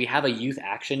out is we have a youth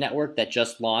action network that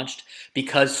just launched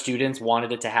because students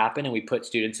wanted it to happen, and we put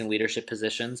students in leadership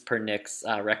positions per Nick's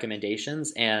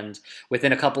recommendations. And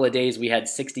within a couple of days, we had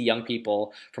 60 young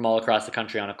people from all across the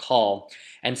country on a call.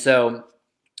 And so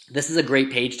this is a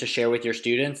great page to share with your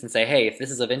students and say, hey, if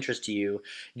this is of interest to you,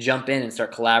 jump in and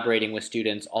start collaborating with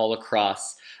students all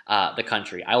across the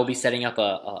country. I will be setting up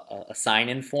a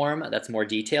sign-in form that's more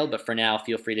detailed, but for now,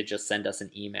 feel free to just send us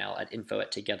an email at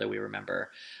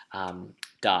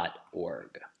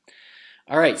info@togetherweremember.org.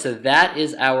 All right, so that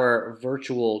is our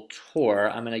virtual tour.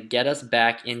 I'm going to get us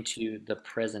back into the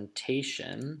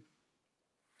presentation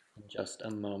in just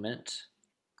a moment.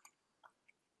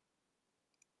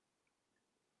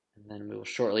 then we will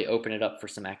shortly open it up for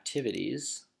some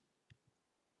activities.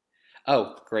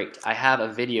 Oh, great. I have a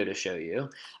video to show you.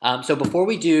 So before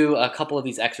we do a couple of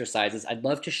these exercises, I'd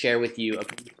love to share with you a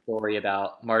brief story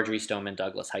about Marjorie Stoneman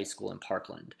Douglas High School in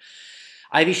Parkland.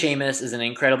 Ivy Seamus is an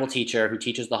incredible teacher who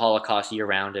teaches the Holocaust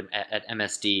year-round at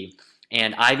MSD.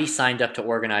 And Ivy signed up to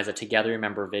organize a Together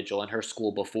Remember vigil in her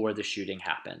school before the shooting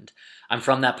happened. I'm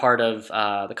from that part of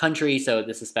the country, so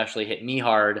this especially hit me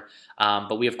hard.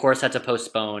 But we, of course, had to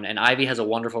postpone. And Ivy has a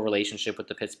wonderful relationship with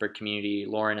the Pittsburgh community,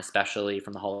 Lauren especially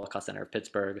from the Holocaust Center of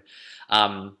Pittsburgh.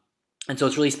 And so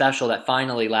it's really special that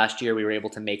finally last year we were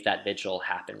able to make that vigil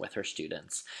happen with her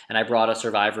students. And I brought a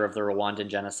survivor of the Rwandan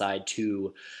genocide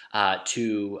to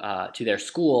their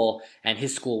school, and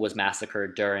his school was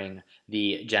massacred during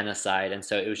the genocide. And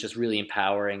so it was just really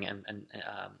empowering and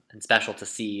special to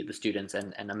see the students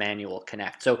and Emmanuel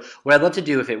connect. So what I'd love to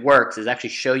do, if it works, is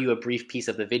actually show you a brief piece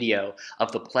of the video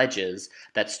of the pledges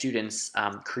that students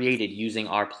created using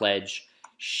our pledge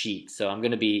sheet. So I'm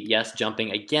going to be, yes,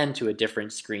 jumping again to a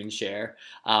different screen share,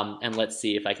 and let's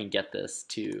see if I can get this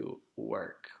to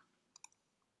work.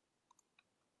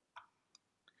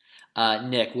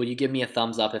 Nick, will you give me a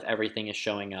thumbs up if everything is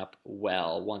showing up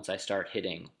well once I start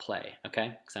hitting play,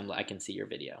 okay? Because I can see your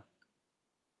video.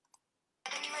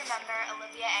 We remember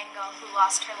Olivia Engel, who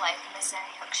lost her life in the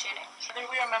Sandy Hook shooting. Together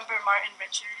we remember Martin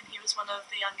Richard, and he was one of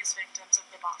the youngest victims of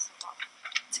the Boston bomb.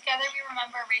 Together we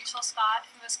remember Rachel Scott,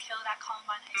 who was killed at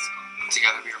Columbine High School.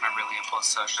 Together we remember Leopold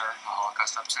Sosha, a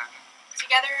Holocaust upstander.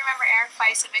 Together we remember Aaron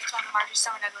Feist, a victim of the Marjorie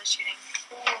Stoneman Douglas shooting.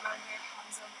 We remember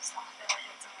Hamza Mustafa, a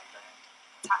victim of the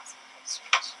attacks on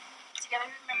Christchurch.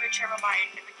 Together we remember Trevor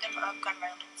Martin, a victim of gun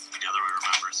violence. Together we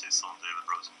remember Cecil and David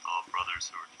Rosenthal, brothers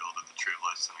who were killed at the Tree of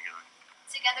Life Synagogue.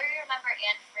 Together we remember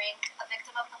Anne Frank, a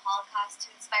victim of the Holocaust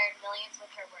who inspired millions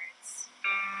with her words.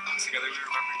 Together we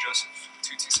remember Joseph, a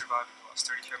Tutsi survivor who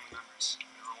lost 30 family members in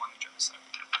the Rwandan genocide.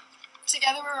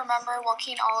 Together we remember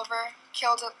Joaquin Oliver,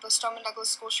 killed at the Stoneman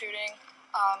Douglas school shooting,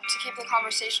 to keep the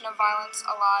conversation of violence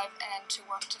alive and to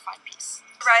work to find peace.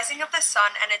 The rising of the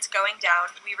sun and its going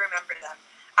down, we remember them.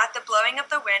 At the blowing of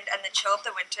the wind and the chill of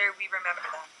the winter, we remember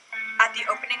them. At the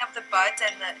opening of the buds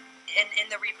and in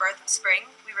the rebirth of spring,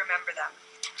 we remember them.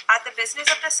 At the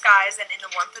business of the skies and in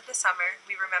the warmth of the summer,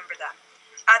 we remember them.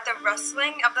 At the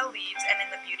rustling of the leaves and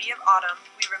in the beauty of autumn,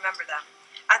 we remember them.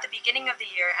 At the beginning of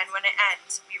the year and when it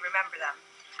ends, we remember them.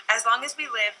 As long as we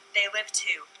live, they live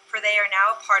too, for they are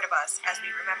now a part of us as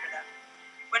we remember them.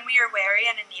 When we are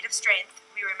weary and in need of strength,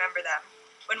 we remember them.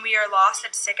 When we are lost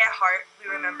and sick at heart,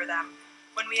 we remember them.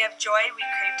 When we have joy we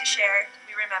crave to share,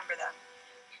 we remember them.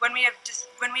 When we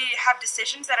have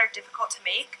decisions that are difficult to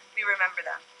make, we remember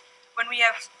them. When we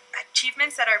have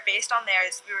achievements that are based on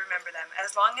theirs, we remember them.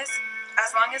 As long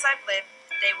as I've lived,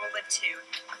 they will live too,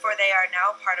 for they are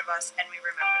now a part of us, and we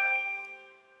remember them.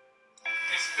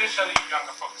 Especially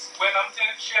younger folks. When I'm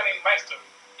sharing my story,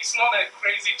 it's not a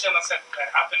crazy genocide that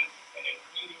happened in a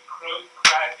really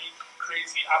crabby,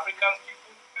 crazy African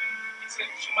people. It's a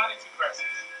humanity crisis.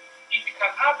 If it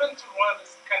can happen to Rwanda,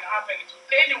 it can happen to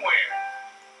anywhere.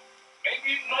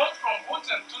 Maybe not from Hutu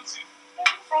and Tutsi,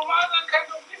 maybe from other kind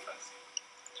of differences.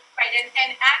 Right,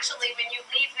 and actually when you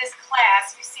leave this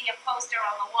class, you see a poster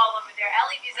on the wall over there.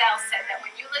 Elie Wiesel said that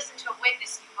when you listen to a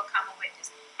witness, you become a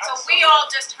witness. So we all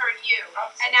just heard you,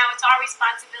 and now it's our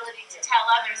responsibility to tell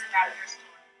others about your story.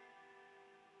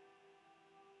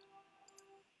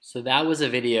 So that was a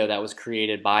video that was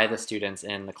created by the students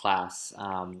in the class,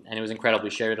 and it was incredible. We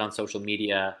shared it on social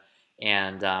media,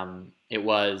 and it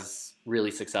was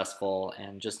really successful,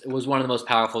 and just it was one of the most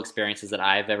powerful experiences that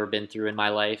I've ever been through in my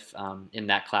life, in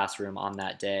that classroom on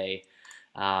that day,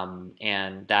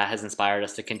 and that has inspired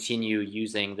us to continue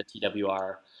using the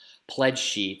TWR pledge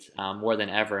sheet more than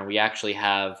ever. And we actually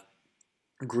have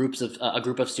a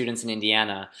group of students in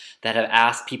Indiana that have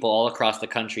asked people all across the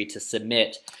country to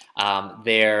submit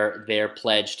their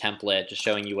pledge template, just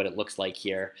showing you what it looks like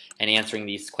here and answering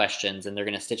these questions. And they're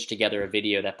going to stitch together a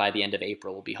video that by the end of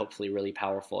April will be hopefully really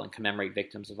powerful and commemorate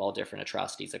victims of all different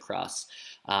atrocities across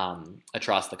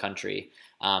the country.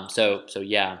 So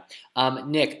yeah.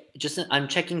 Nick, I'm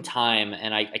checking time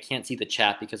and I can't see the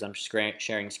chat because I'm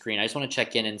sharing screen. I just want to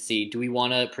check in and see, do we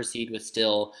want to proceed with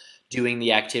still doing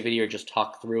the activity or just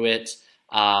talk through it?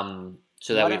 Why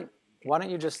don't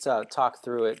you just talk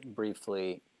through it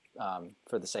briefly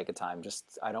for the sake of time?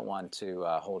 I don't want to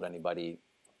hold anybody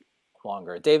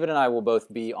longer. David and I will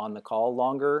both be on the call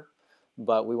longer,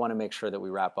 but we want to make sure that we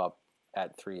wrap up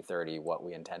at 3:30 what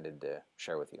we intended to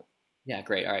share with you. Yeah,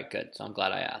 great. All right, good. So I'm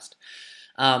glad I asked.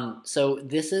 So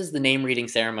this is the name reading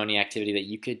ceremony activity that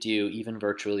you could do even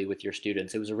virtually with your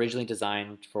students. It was originally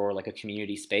designed for like a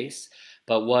community space,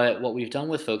 but what we've done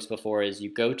with folks before is you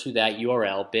go to that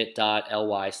URL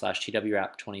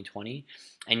bit.ly/twrap2020,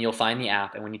 and you'll find the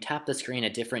app. And when you tap the screen, a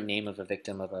different name of a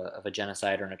victim of a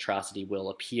genocide or an atrocity will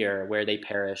appear, where they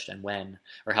perished and when,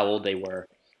 or how old they were.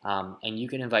 And you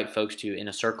can invite folks to, in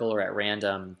a circle or at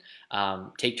random,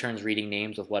 take turns reading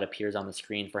names with what appears on the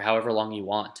screen for however long you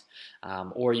want.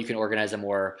 Or you can organize a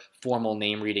more formal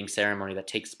name reading ceremony that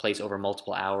takes place over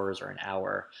multiple hours or an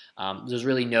hour. There's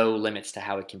really no limits to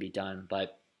how it can be done,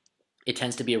 but it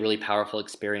tends to be a really powerful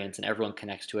experience, and everyone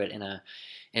connects to it in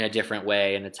a different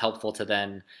way. And it's helpful to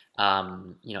then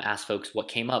ask folks what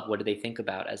came up, what did they think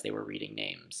about as they were reading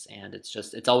names. And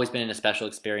it's always been a special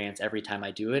experience every time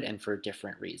I do it, and for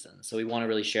different reasons. So we want to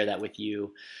really share that with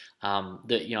you. I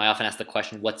often ask the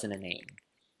question, what's in a name?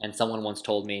 And someone once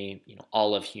told me,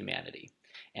 all of humanity.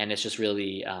 And it's just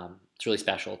really it's really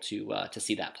special to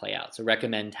see that play out. So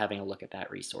recommend having a look at that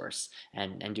resource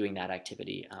and doing that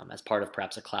activity as part of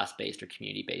perhaps a class-based or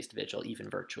community-based vigil, even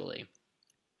virtually.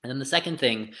 And then the second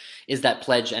thing is that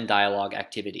pledge and dialogue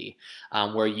activity,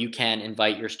 where you can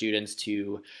invite your students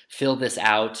to fill this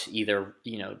out, either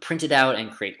print it out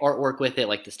and create artwork with it,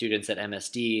 like the students at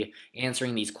MSD,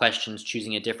 answering these questions,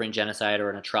 choosing a different genocide or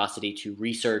an atrocity to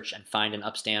research and find an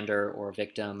upstander or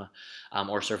victim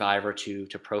or survivor to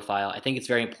profile. I think it's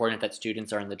very important that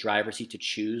students are in the driver's seat to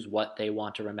choose what they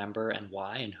want to remember and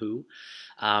why and who.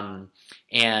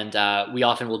 We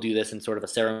often will do this in sort of a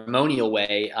ceremonial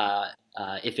way.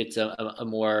 If it's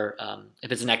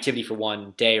if it's an activity for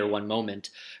one day or one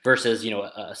moment versus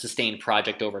a sustained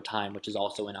project over time, which is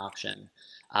also an option,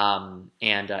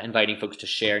 inviting folks to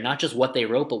share not just what they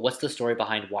wrote, but what's the story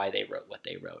behind why they wrote what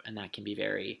they wrote, and that can be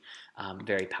very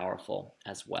very powerful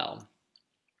as well.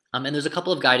 And there's a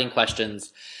couple of guiding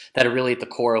questions that are really at the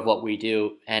core of what we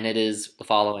do, and it is the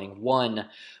following. One,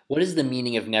 what is the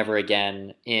meaning of never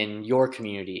again in your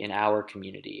community, in our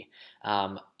community?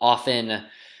 Often,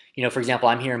 for example,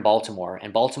 I'm here in Baltimore,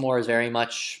 and Baltimore is very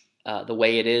much the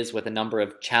way it is, with a number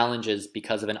of challenges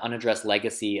because of an unaddressed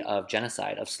legacy of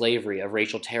genocide, of slavery, of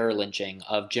racial terror lynching,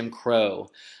 of Jim Crow,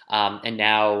 and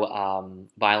now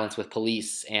violence with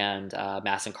police and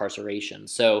mass incarceration.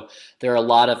 So there are a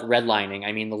lot of redlining.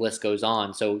 I mean, the list goes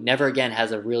on. So never again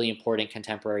has a really important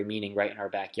contemporary meaning right in our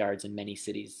backyards in many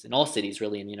cities, in all cities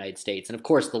really in the United States. And of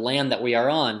course, the land that we are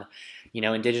on,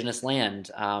 indigenous land,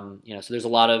 so there's a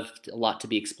lot to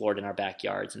be explored in our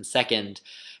backyards. And second,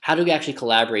 how do we actually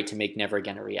collaborate to make never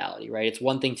again a reality, right? It's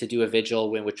one thing to do a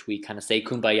vigil in which we kind of say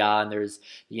kumbaya, and there's,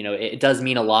 it does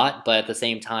mean a lot, but at the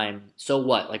same time, so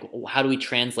what? Like, how do we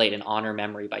translate and honor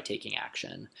memory by taking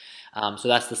action? So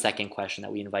that's the second question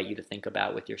that we invite you to think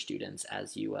about with your students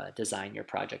as you design your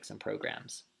projects and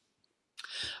programs.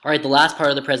 All right, the last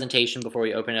part of the presentation before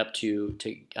we open it up to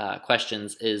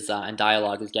questions is and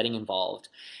dialogue is getting involved.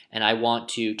 And I want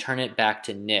to turn it back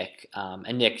to Nick.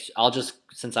 And Nick,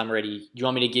 since I'm ready, do you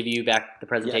want me to give you back the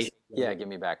presentation? Yes. Yeah, give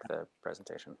me back the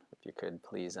presentation, if you could,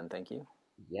 please, and thank you.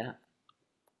 Yeah.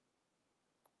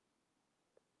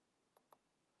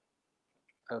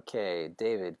 Okay,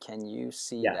 David, can you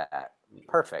see that?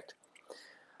 Perfect.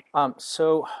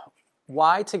 So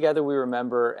why Together We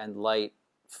Remember and Light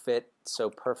fit so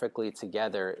perfectly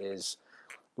together is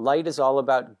Light is all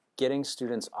about getting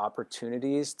students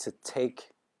opportunities to take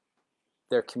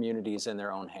their communities in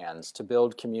their own hands, to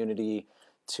build community,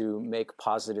 to make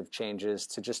positive changes,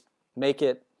 to just make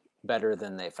it better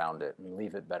than they found it and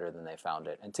leave it better than they found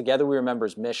it. And Together We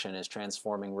Remember's mission is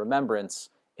transforming remembrance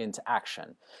into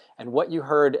action. And what you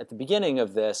heard at the beginning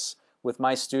of this with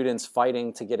my students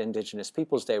fighting to get Indigenous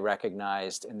Peoples Day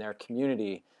recognized in their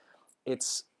community,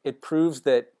 it proves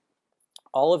that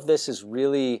all of this is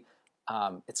really,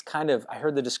 it's kind of, I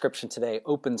heard the description today,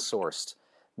 open sourced,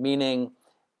 meaning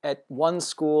at one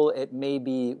school it may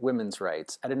be women's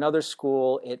rights, at another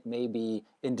school it may be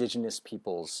Indigenous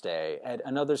Peoples Day, at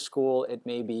another school it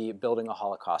may be building a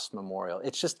Holocaust memorial.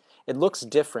 It's just, it looks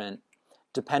different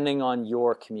depending on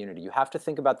your community. You have to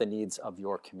think about the needs of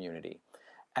your community.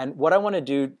 And what I want to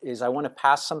do is I want to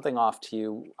pass something off to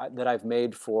you that I've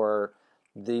made for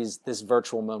this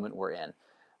virtual moment we're in.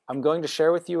 I'm going to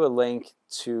share with you a link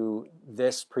to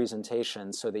this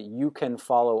presentation so that you can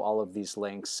follow all of these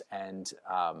links and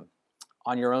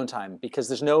on your own time, because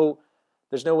there's no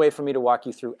way for me to walk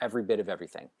you through every bit of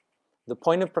everything. The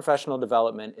point of professional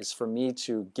development is for me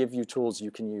to give you tools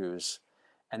you can use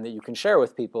and that you can share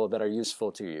with people that are useful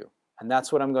to you. And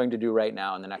that's what I'm going to do right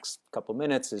now in the next couple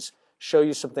minutes, is show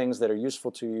you some things that are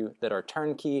useful to you, that are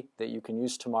turnkey, that you can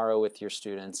use tomorrow with your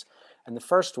students. And the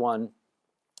first one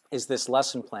is this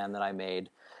lesson plan that I made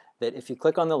that if you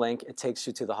click on the link, it takes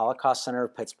you to the Holocaust Center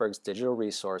of Pittsburgh's digital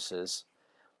resources.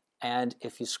 And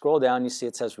if you scroll down, you see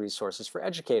it says resources for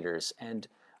educators. And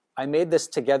I made this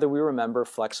Together We Remember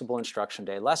Flexible Instruction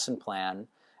Day lesson plan,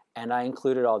 and I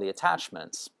included all the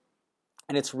attachments.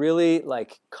 And it's really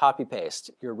like copy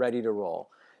paste. You're ready to roll.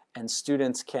 And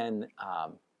students can,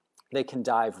 they can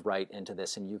dive right into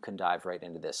this, and you can dive right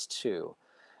into this too.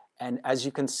 And as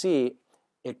you can see,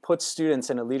 it puts students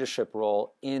in a leadership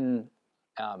role in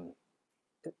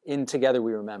Together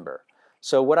We Remember.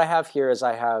 So what I have here is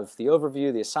I have the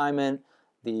overview, the assignment,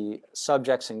 the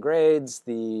subjects and grades,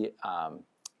 the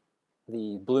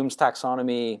Bloom's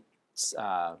taxonomy,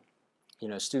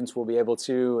 students will be able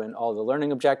to, and all the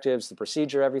learning objectives, the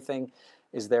procedure, everything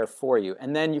is there for you.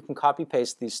 And then you can copy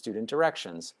paste these student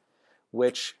directions,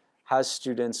 which has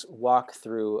students walk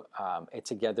through a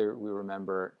Together We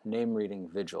Remember name reading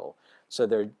vigil. So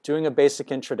they're doing a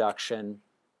basic introduction,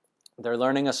 they're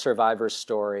learning a survivor's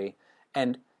story,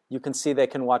 and you can see they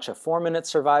can watch a 4-minute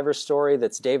survivor story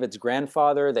that's David's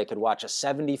grandfather. They could watch a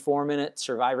 74-minute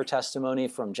survivor testimony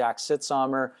from Jack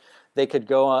Sitzheimer. They could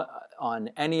go on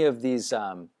any of these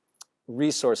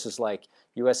resources like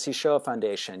USC Shoah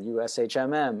Foundation,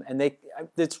 USHMM, and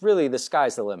it's really the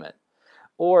sky's the limit.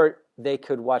 Or they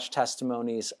could watch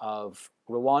testimonies of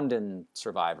Rwandan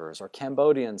survivors or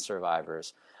Cambodian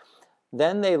survivors.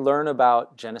 Then they learn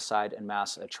about genocide and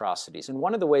mass atrocities. And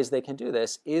one of the ways they can do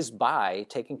this is by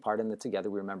taking part in the Together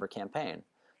We Remember campaign.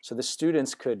 So the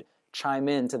students could chime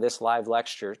into this live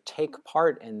lecture, take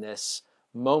part in this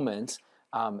moment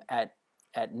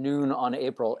at noon on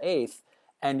April 8th,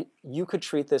 and you could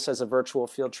treat this as a virtual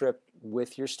field trip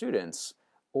with your students,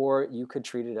 or you could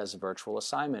treat it as a virtual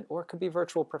assignment, or it could be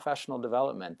virtual professional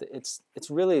development. It's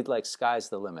really like sky's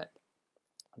the limit.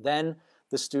 Then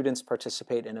the students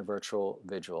participate in a virtual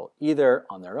vigil, either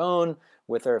on their own,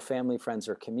 with their family, friends,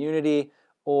 or community,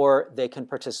 or they can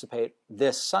participate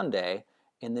this Sunday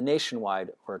in the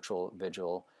nationwide virtual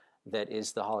vigil that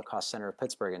is the Holocaust Center of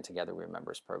Pittsburgh and Together We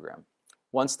Remember's program.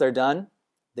 Once they're done,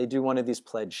 they do one of these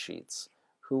pledge sheets.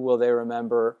 Who will they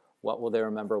remember? What will they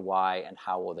remember? Why? And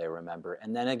how will they remember?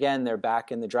 And then again, they're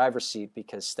back in the driver's seat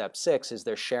because step 6 is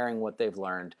they're sharing what they've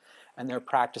learned and they're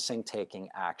practicing taking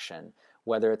action,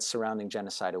 whether it's surrounding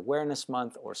Genocide Awareness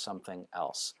Month or something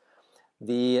else.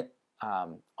 The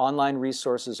online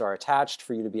resources are attached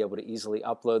for you to be able to easily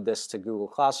upload this to Google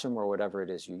Classroom or whatever it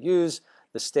is you use.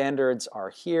 The standards are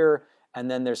here, and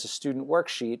then there's a student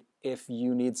worksheet if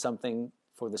you need something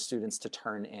for the students to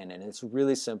turn in. And it's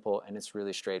really simple and it's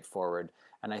really straightforward.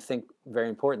 And I think, very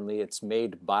importantly, it's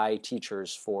made by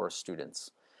teachers for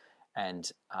students.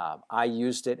 And I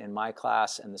used it in my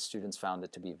class, and the students found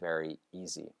it to be very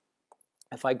easy.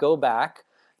 If I go back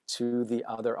to the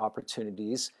other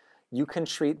opportunities, you can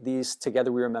treat these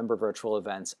Together We Remember virtual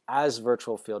events as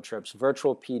virtual field trips,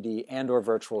 virtual PD, and or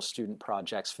virtual student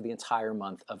projects for the entire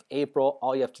month of April.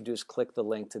 All you have to do is click the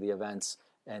link to the events,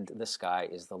 and the sky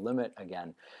is the limit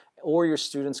again. Or your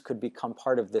students could become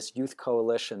part of this youth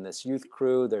coalition, this youth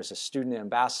crew. There's a student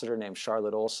ambassador named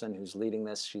Charlotte Olson who's leading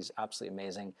this. She's absolutely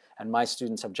amazing. And my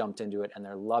students have jumped into it and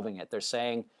they're loving it. They're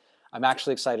saying, I'm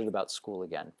actually excited about school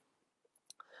again.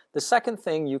 The second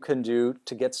thing you can do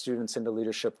to get students into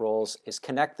leadership roles is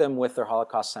connect them with their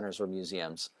Holocaust centers or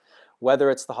museums. Whether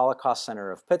it's the Holocaust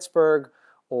Center of Pittsburgh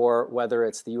or whether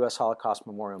it's the U.S. Holocaust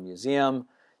Memorial Museum,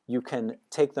 you can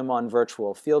take them on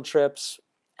virtual field trips.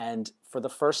 And for the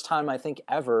first time, I think,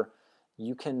 ever,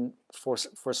 you can, for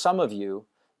some of you,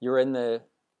 you're in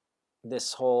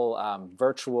this whole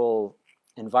virtual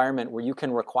environment where you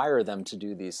can require them to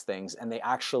do these things, and they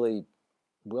actually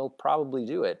will probably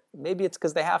do it. Maybe it's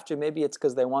because they have to, maybe it's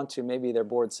because they want to, maybe they're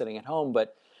bored sitting at home,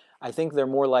 but I think they're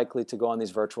more likely to go on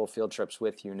these virtual field trips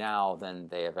with you now than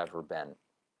they have ever been.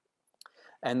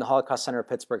 And the Holocaust Center of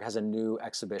Pittsburgh has a new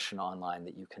exhibition online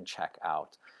that you can check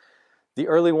out. The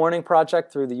Early Warning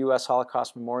Project through the U.S.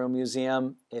 Holocaust Memorial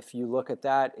Museum, if you look at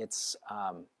that, it's,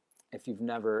 if you've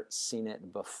never seen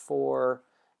it before,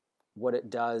 what it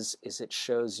does is it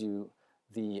shows you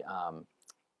the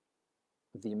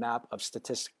map of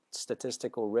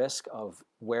statistical risk of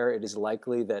where it is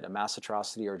likely that a mass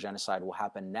atrocity or genocide will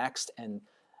happen next. And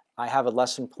I have a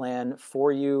lesson plan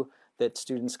for you that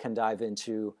students can dive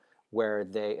into where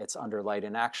it's under Light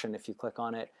in Action, if you click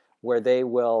on it, where they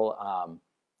will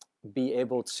be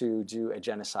able to do a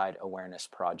genocide awareness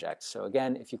project. So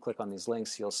again, if you click on these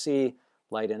links, you'll see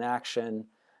Light in Action,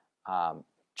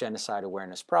 Genocide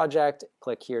Awareness Project.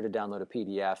 Click here to download a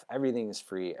PDF. Everything is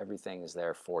free. Everything is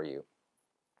there for you.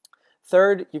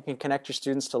 Third, you can connect your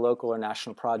students to local or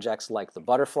national projects like the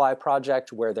Butterfly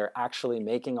Project, where they're actually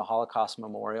making a Holocaust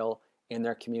memorial in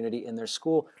their community, in their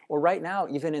school, or right now,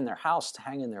 even in their house to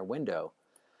hang in their window.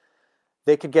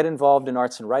 They could get involved in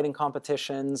arts and writing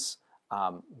competitions,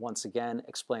 once again,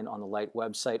 explained on the Light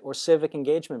website, or civic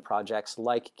engagement projects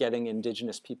like getting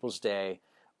Indigenous Peoples Day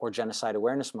or Genocide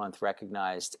Awareness Month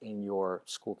recognized in your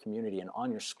school community and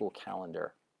on your school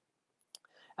calendar.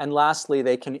 And lastly,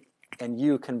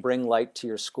 you can bring light to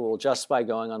your school just by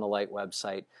going on the Light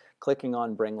website, clicking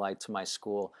on Bring Light to My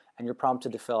School, and you're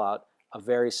prompted to fill out a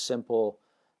very simple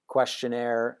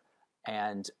questionnaire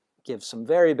and give some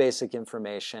very basic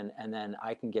information, and then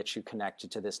I can get you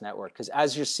connected to this network. Because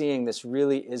as you're seeing, this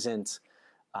really isn't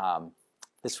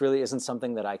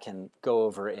something that I can go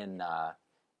over in a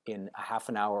half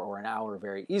an hour or an hour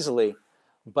very easily,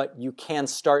 but you can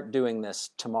start doing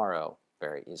this tomorrow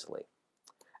very easily.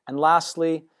 And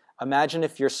lastly, imagine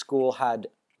if your school had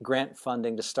grant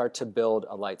funding to start to build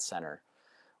a Light Center.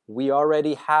 We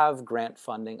already have grant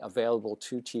funding available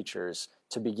to teachers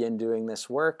to begin doing this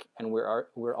work, and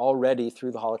we're already,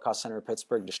 through the Holocaust Center of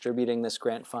Pittsburgh, distributing this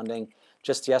grant funding.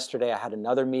 Just yesterday, I had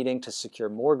another meeting to secure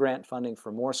more grant funding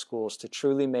for more schools to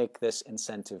truly make this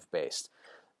incentive-based,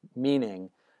 meaning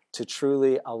to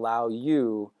truly allow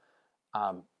you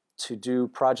to do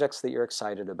projects that you're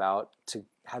excited about, to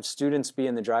have students be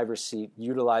in the driver's seat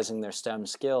utilizing their STEM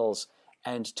skills,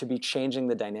 and to be changing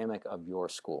the dynamic of your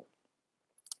school.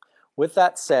 With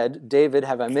that said, David,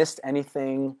 have I missed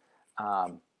anything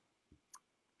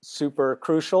super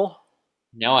crucial?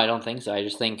 No, I don't think so. I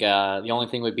just think the only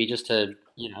thing would be just to,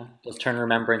 just turn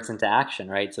remembrance into action,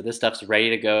 right? So this stuff's ready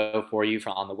to go for you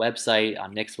on the website,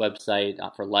 on Nick's website,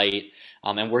 for Light,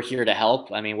 and we're here to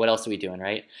help. I mean, what else are we doing,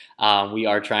 right? We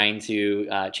are trying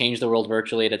to change the world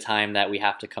virtually at a time that we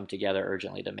have to come together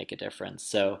urgently to make a difference.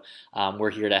 So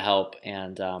we're here to help,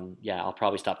 and yeah, I'll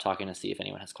probably stop talking to see if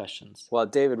anyone has questions. Well,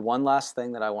 David, one last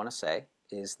thing that I want to say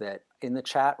is that in the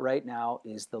chat right now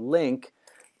is the link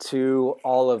to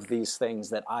all of these things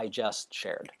that I just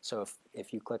shared. So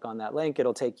if you click on that link,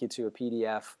 it'll take you to a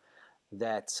PDF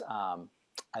that,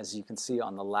 as you can see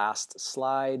on the last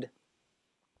slide,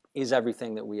 is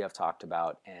everything that we have talked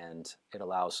about. And it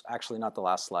allows, actually not the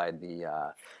last slide,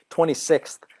 the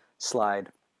 26th slide.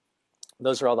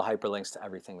 Those are all the hyperlinks to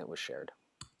everything that was shared.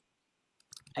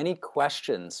 Any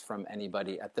questions from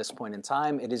anybody at this point in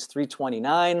time? It is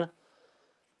 3:29.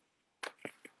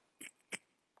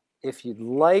 If you'd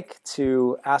like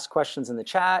to ask questions in the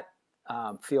chat,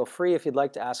 feel free. If you'd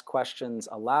like to ask questions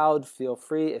aloud, feel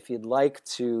free. If you'd like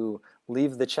to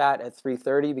leave the chat at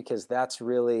 3:30, because that's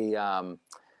really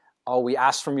all we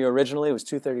asked from you originally, was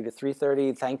 2:30 to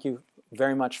 3:30. Thank you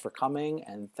very much for coming,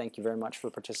 and thank you very much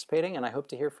for participating, and I hope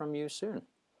to hear from you soon.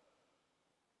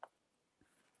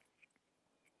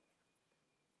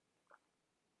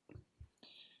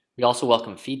 We also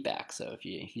welcome feedback. So if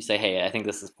you say, hey, I think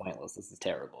this is pointless, this is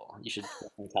terrible, you should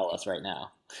tell us right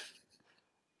now.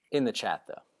 In the chat,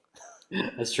 though.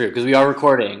 That's true, because we are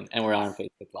recording and we're on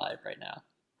Facebook Live right now.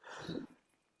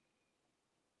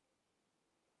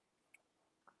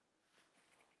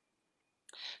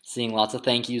 Seeing lots of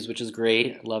thank yous, which is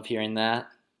great. Love hearing that.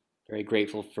 Very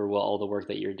grateful for all the work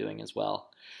that you're doing as well.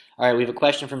 All right, we have a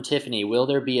question from Tiffany. Will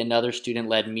there be another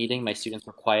student-led meeting? My students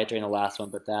were quiet during the last one,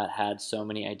 but that had so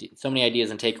many ideas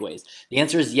and takeaways. The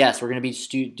answer is yes. We're going to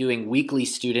be doing weekly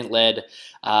student-led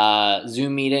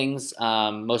Zoom meetings,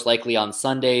 most likely on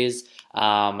Sundays.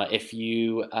 And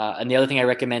the other thing I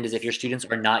recommend is if your students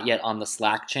are not yet on the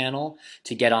Slack channel,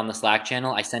 to get on the Slack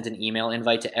channel. I sent an email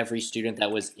invite to every student that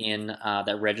was in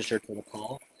that registered for the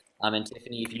call. And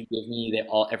Tiffany, if you give me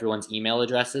everyone's email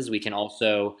addresses, we can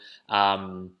also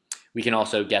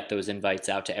get those invites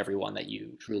out to everyone that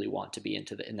you truly want to be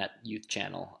in that youth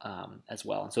channel as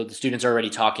well. And so the students are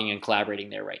already talking and collaborating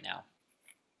there right now.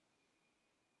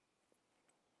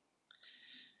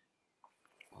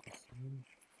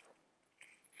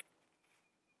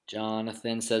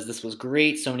 Jonathan says, this was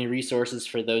great. So many resources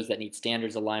for those that need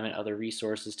standards alignment, other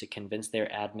resources to convince their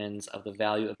admins of the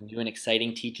value of new and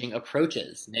exciting teaching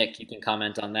approaches. Nick, you can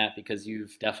comment on that because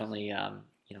you've definitely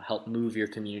helped move your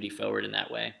community forward in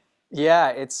that way. Yeah,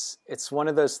 it's one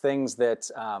of those things that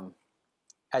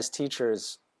as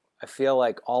teachers, I feel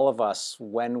like all of us,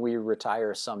 when we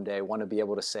retire someday, want to be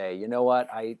able to say, you know what,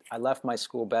 I left my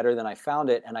school better than I found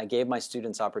it, and I gave my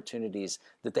students opportunities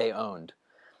that they owned.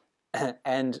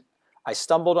 And I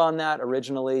stumbled on that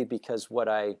originally because what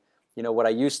I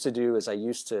used to do is I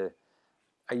used to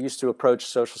approach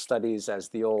social studies as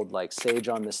the old sage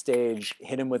on the stage,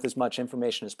 hit him with as much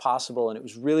information as possible, and it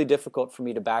was really difficult for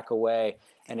me to back away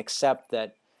and accept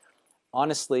that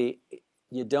honestly,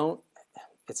 you don't,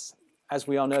 it's, as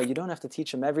we all know, you don't have to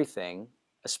teach them everything,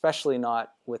 especially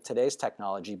not with today's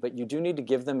technology, but you do need to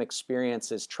give them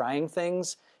experiences trying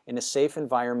things in a safe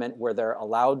environment where they're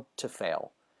allowed to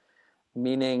fail.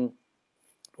 Meaning,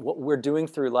 what we're doing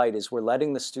through Light is we're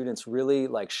letting the students really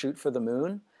like shoot for the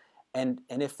moon, and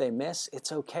if they miss,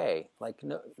 it's okay. Like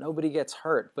nobody gets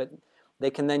hurt, but they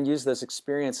can then use those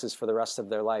experiences for the rest of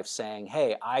their life saying,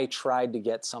 hey, I tried to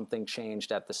get something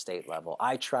changed at the state level.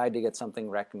 I tried to get something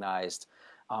recognized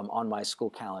on my school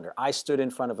calendar. I stood in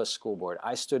front of a school board.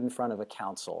 I stood in front of a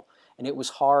council. And it was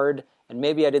hard, and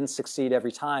maybe I didn't succeed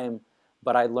every time,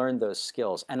 but I learned those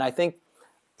skills. And I think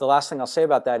the last thing I'll say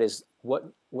about that is what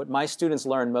my students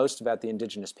learned most about the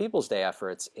Indigenous Peoples Day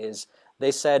efforts is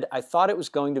they said, I thought it was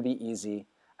going to be easy.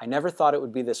 I never thought it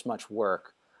would be this much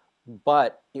work,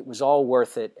 but it was all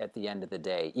worth it at the end of the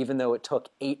day. Even though it took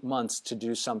 8 months to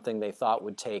do something they thought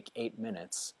would take 8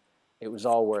 minutes, it was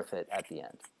all worth it at the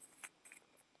end.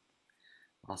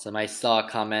 Awesome. I saw a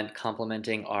comment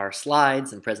complimenting our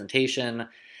slides and presentation.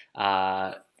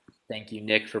 Thank you,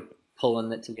 Nick, for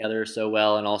pulling it together so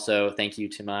well, and also thank you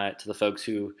to the folks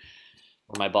who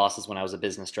were my bosses when I was a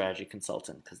business strategy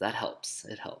consultant, because that helps.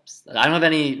 It helps. I don't have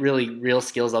any real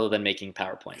skills other than making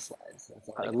PowerPoint slides.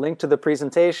 A link to the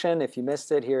presentation, if you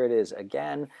missed it, here it is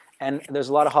again. And there's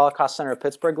a lot of Holocaust Center of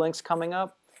Pittsburgh links coming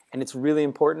up, and it's really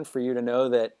important for you to know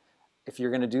that if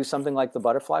you're going to do something like the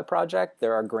Butterfly Project,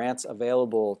 there are grants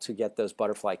available to get those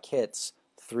butterfly kits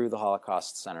through the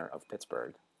Holocaust Center of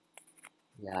Pittsburgh.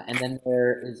 Yeah, and then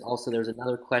there's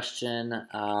another question.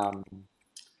 Trying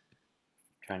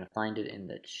to find it in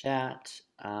the chat.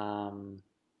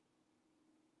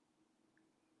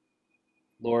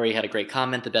 Lori had a great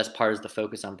comment. The best part is the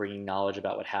focus on bringing knowledge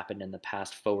about what happened in the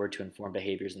past forward to inform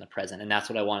behaviors in the present. And that's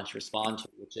what I wanted to respond to,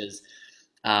 which is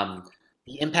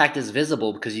the impact is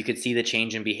visible because you could see the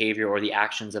change in behavior or the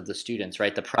actions of the students,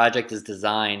 right? The project is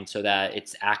designed so that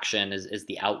its action is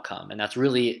the outcome. And that's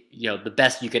really, the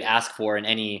best you could ask for in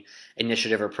any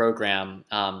initiative or program.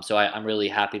 So I'm really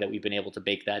happy that we've been able to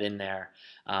bake that in there.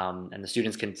 And the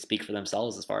students can speak for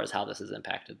themselves as far as how this has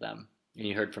impacted them. And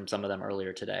you heard from some of them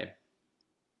earlier today.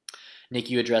 Nick,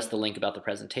 you addressed the link about the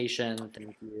presentation.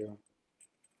 Thank you.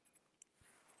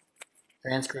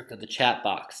 Transcript of the chat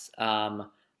box.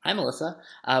 Hi, Melissa.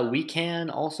 We can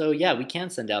also, we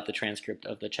can send out the transcript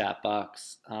of the chat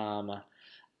box.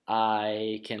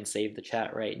 I can save the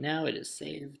chat right now. It is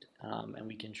saved, and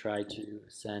we can try to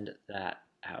send that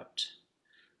out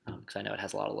because I know it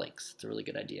has a lot of links. It's a really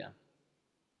good idea.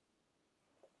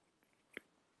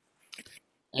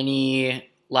 Any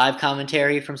live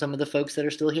commentary from some of the folks that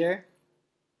are still here?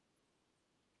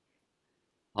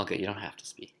 Okay, you don't have to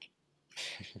speak.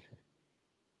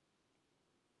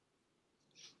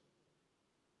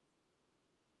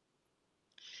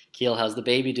 Keel, how's the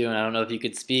baby doing? I don't know if you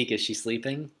could speak. Is she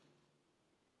sleeping?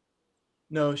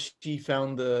 No, she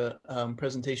found the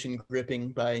presentation gripping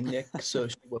by Nick, so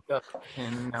she woke up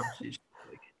and now she's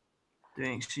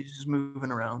she's just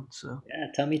moving around. So yeah,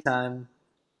 tummy time.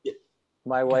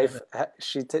 My wife,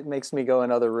 she makes me go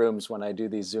in other rooms when I do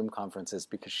these Zoom conferences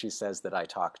because she says that I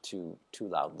talk too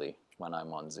loudly when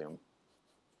I'm on Zoom.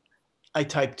 I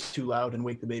type too loud and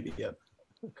wake the baby up.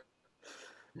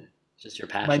 Just your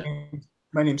passion.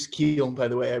 My name's Keel, by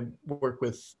the way. I work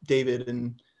with David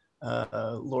and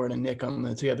Lauren and Nick on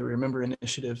the Together Remember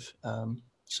initiative.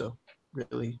 So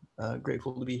really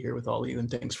grateful to be here with all of you, and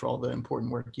thanks for all the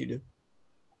important work you do.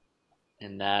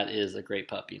 And that is a great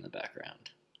puppy in the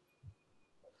background.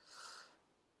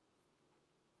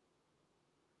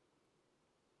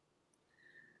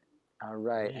 All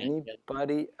right,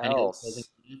 anybody else?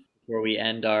 Before we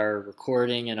end our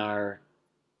recording and our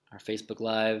Facebook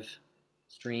Live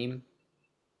stream.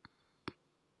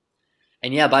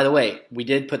 And yeah, by the way, we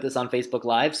did put this on Facebook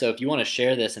Live, so if you want to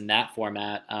share this in that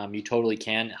format, you totally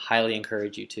can. Highly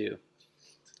encourage you to.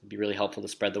 It'd be really helpful to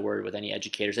spread the word with any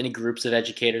educators, any groups of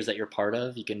educators that you're part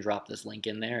of. You can drop this link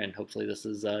in there, and hopefully this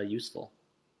is useful.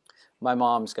 My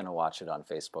mom's going to watch it on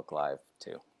Facebook Live,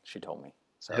 too. She told me.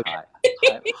 So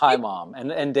okay. Hi, Mom.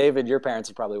 And David, your parents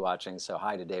are probably watching, so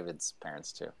hi to David's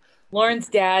parents, too. Lauren's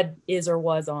dad is or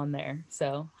was on there,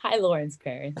 so hi, Lauren's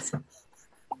parents.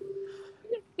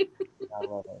 I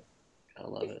love it. I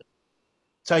love it.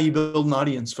 It's how you build an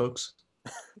audience, folks.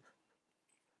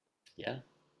 Yeah.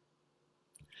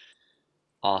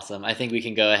 Awesome. I think we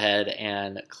can go ahead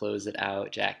and close it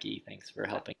out. Jackie, thanks for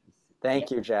helping.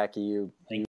 Thank you, Jackie.